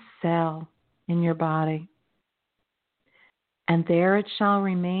every cell in your body. And there it shall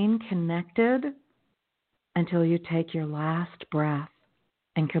remain connected until you take your last breath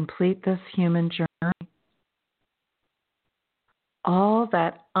and complete this human journey. All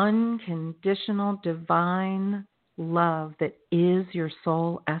that unconditional divine love that is your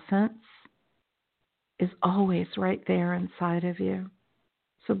soul essence is always right there inside of you.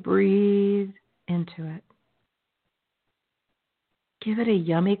 So breathe into it. Give it a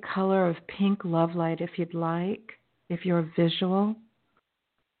yummy color of pink love light if you'd like, if you're visual,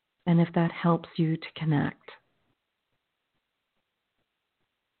 and if that helps you to connect.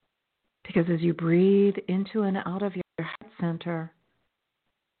 Because as you breathe into and out of your heart center,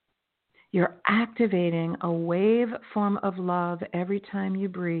 you're activating a waveform of love every time you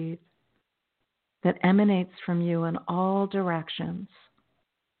breathe that emanates from you in all directions.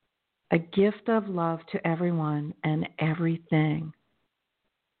 A gift of love to everyone and everything.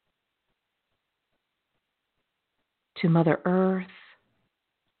 To Mother Earth,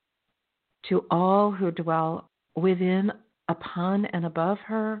 to all who dwell within, upon, and above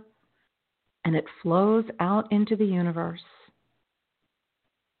her, and it flows out into the universe.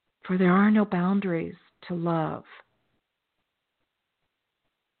 For there are no boundaries to love.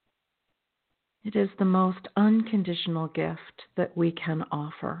 It is the most unconditional gift that we can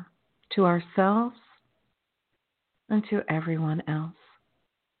offer to ourselves and to everyone else,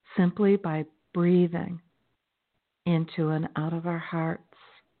 simply by breathing into and out of our hearts.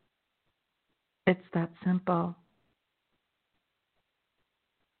 It's that simple.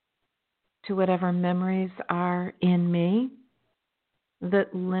 To whatever memories are in me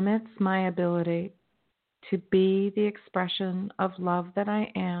that limits my ability to be the expression of love that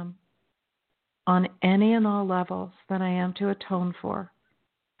I am on any and all levels that I am to atone for.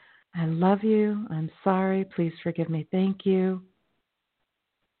 I love you, I'm sorry, please forgive me, thank you.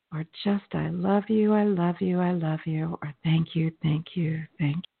 Or just I love you, I love you, I love you. Or thank you, thank you,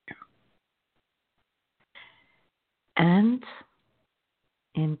 thank you. And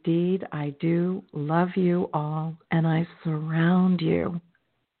indeed, I do love you all, and I surround you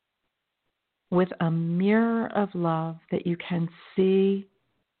with a mirror of love that you can see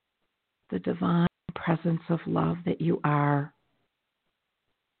the divine presence of love that you are,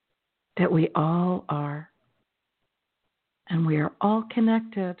 that we all are. And we are all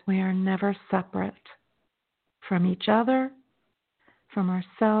connected. We are never separate from each other, from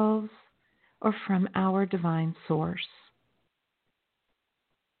ourselves, or from our divine source.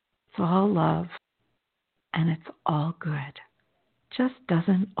 It's all love, and it's all good. Just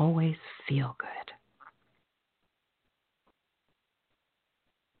doesn't always feel good.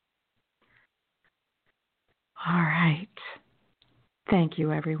 All right. Thank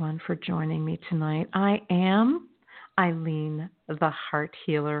you, everyone, for joining me tonight. I am Ilene, the Heart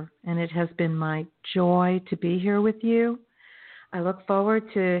Healer, and it has been my joy to be here with you. I look forward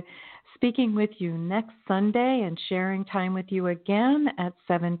to speaking with you next Sunday and sharing time with you again at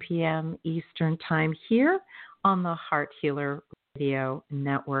 7 p.m. Eastern Time here on the Heart Healer Radio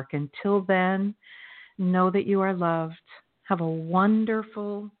Network. Until then, know that you are loved. Have a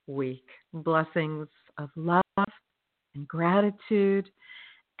wonderful week. Blessings of love and gratitude,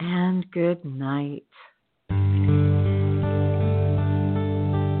 and good night.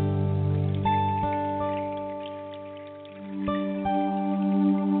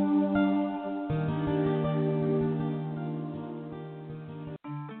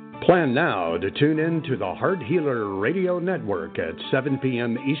 Plan now to tune in to the Heart Healer Radio Network at 7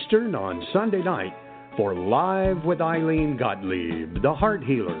 p.m. Eastern on Sunday night for Live with Ilene Gottlieb, the Heart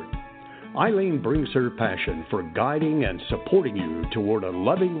Healer. Ilene brings her passion for guiding and supporting you toward a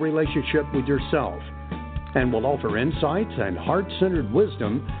loving relationship with yourself. and will offer insights and heart-centered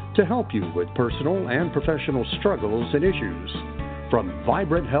wisdom to help you with personal and professional struggles and issues. From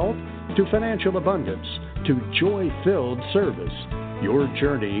vibrant health to financial abundance to joy-filled service, your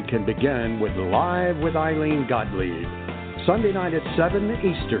journey can begin with Live with Ilene Gottlieb, Sunday night at 7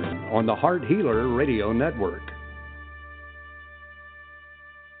 Eastern on the Heart Healer Radio Network.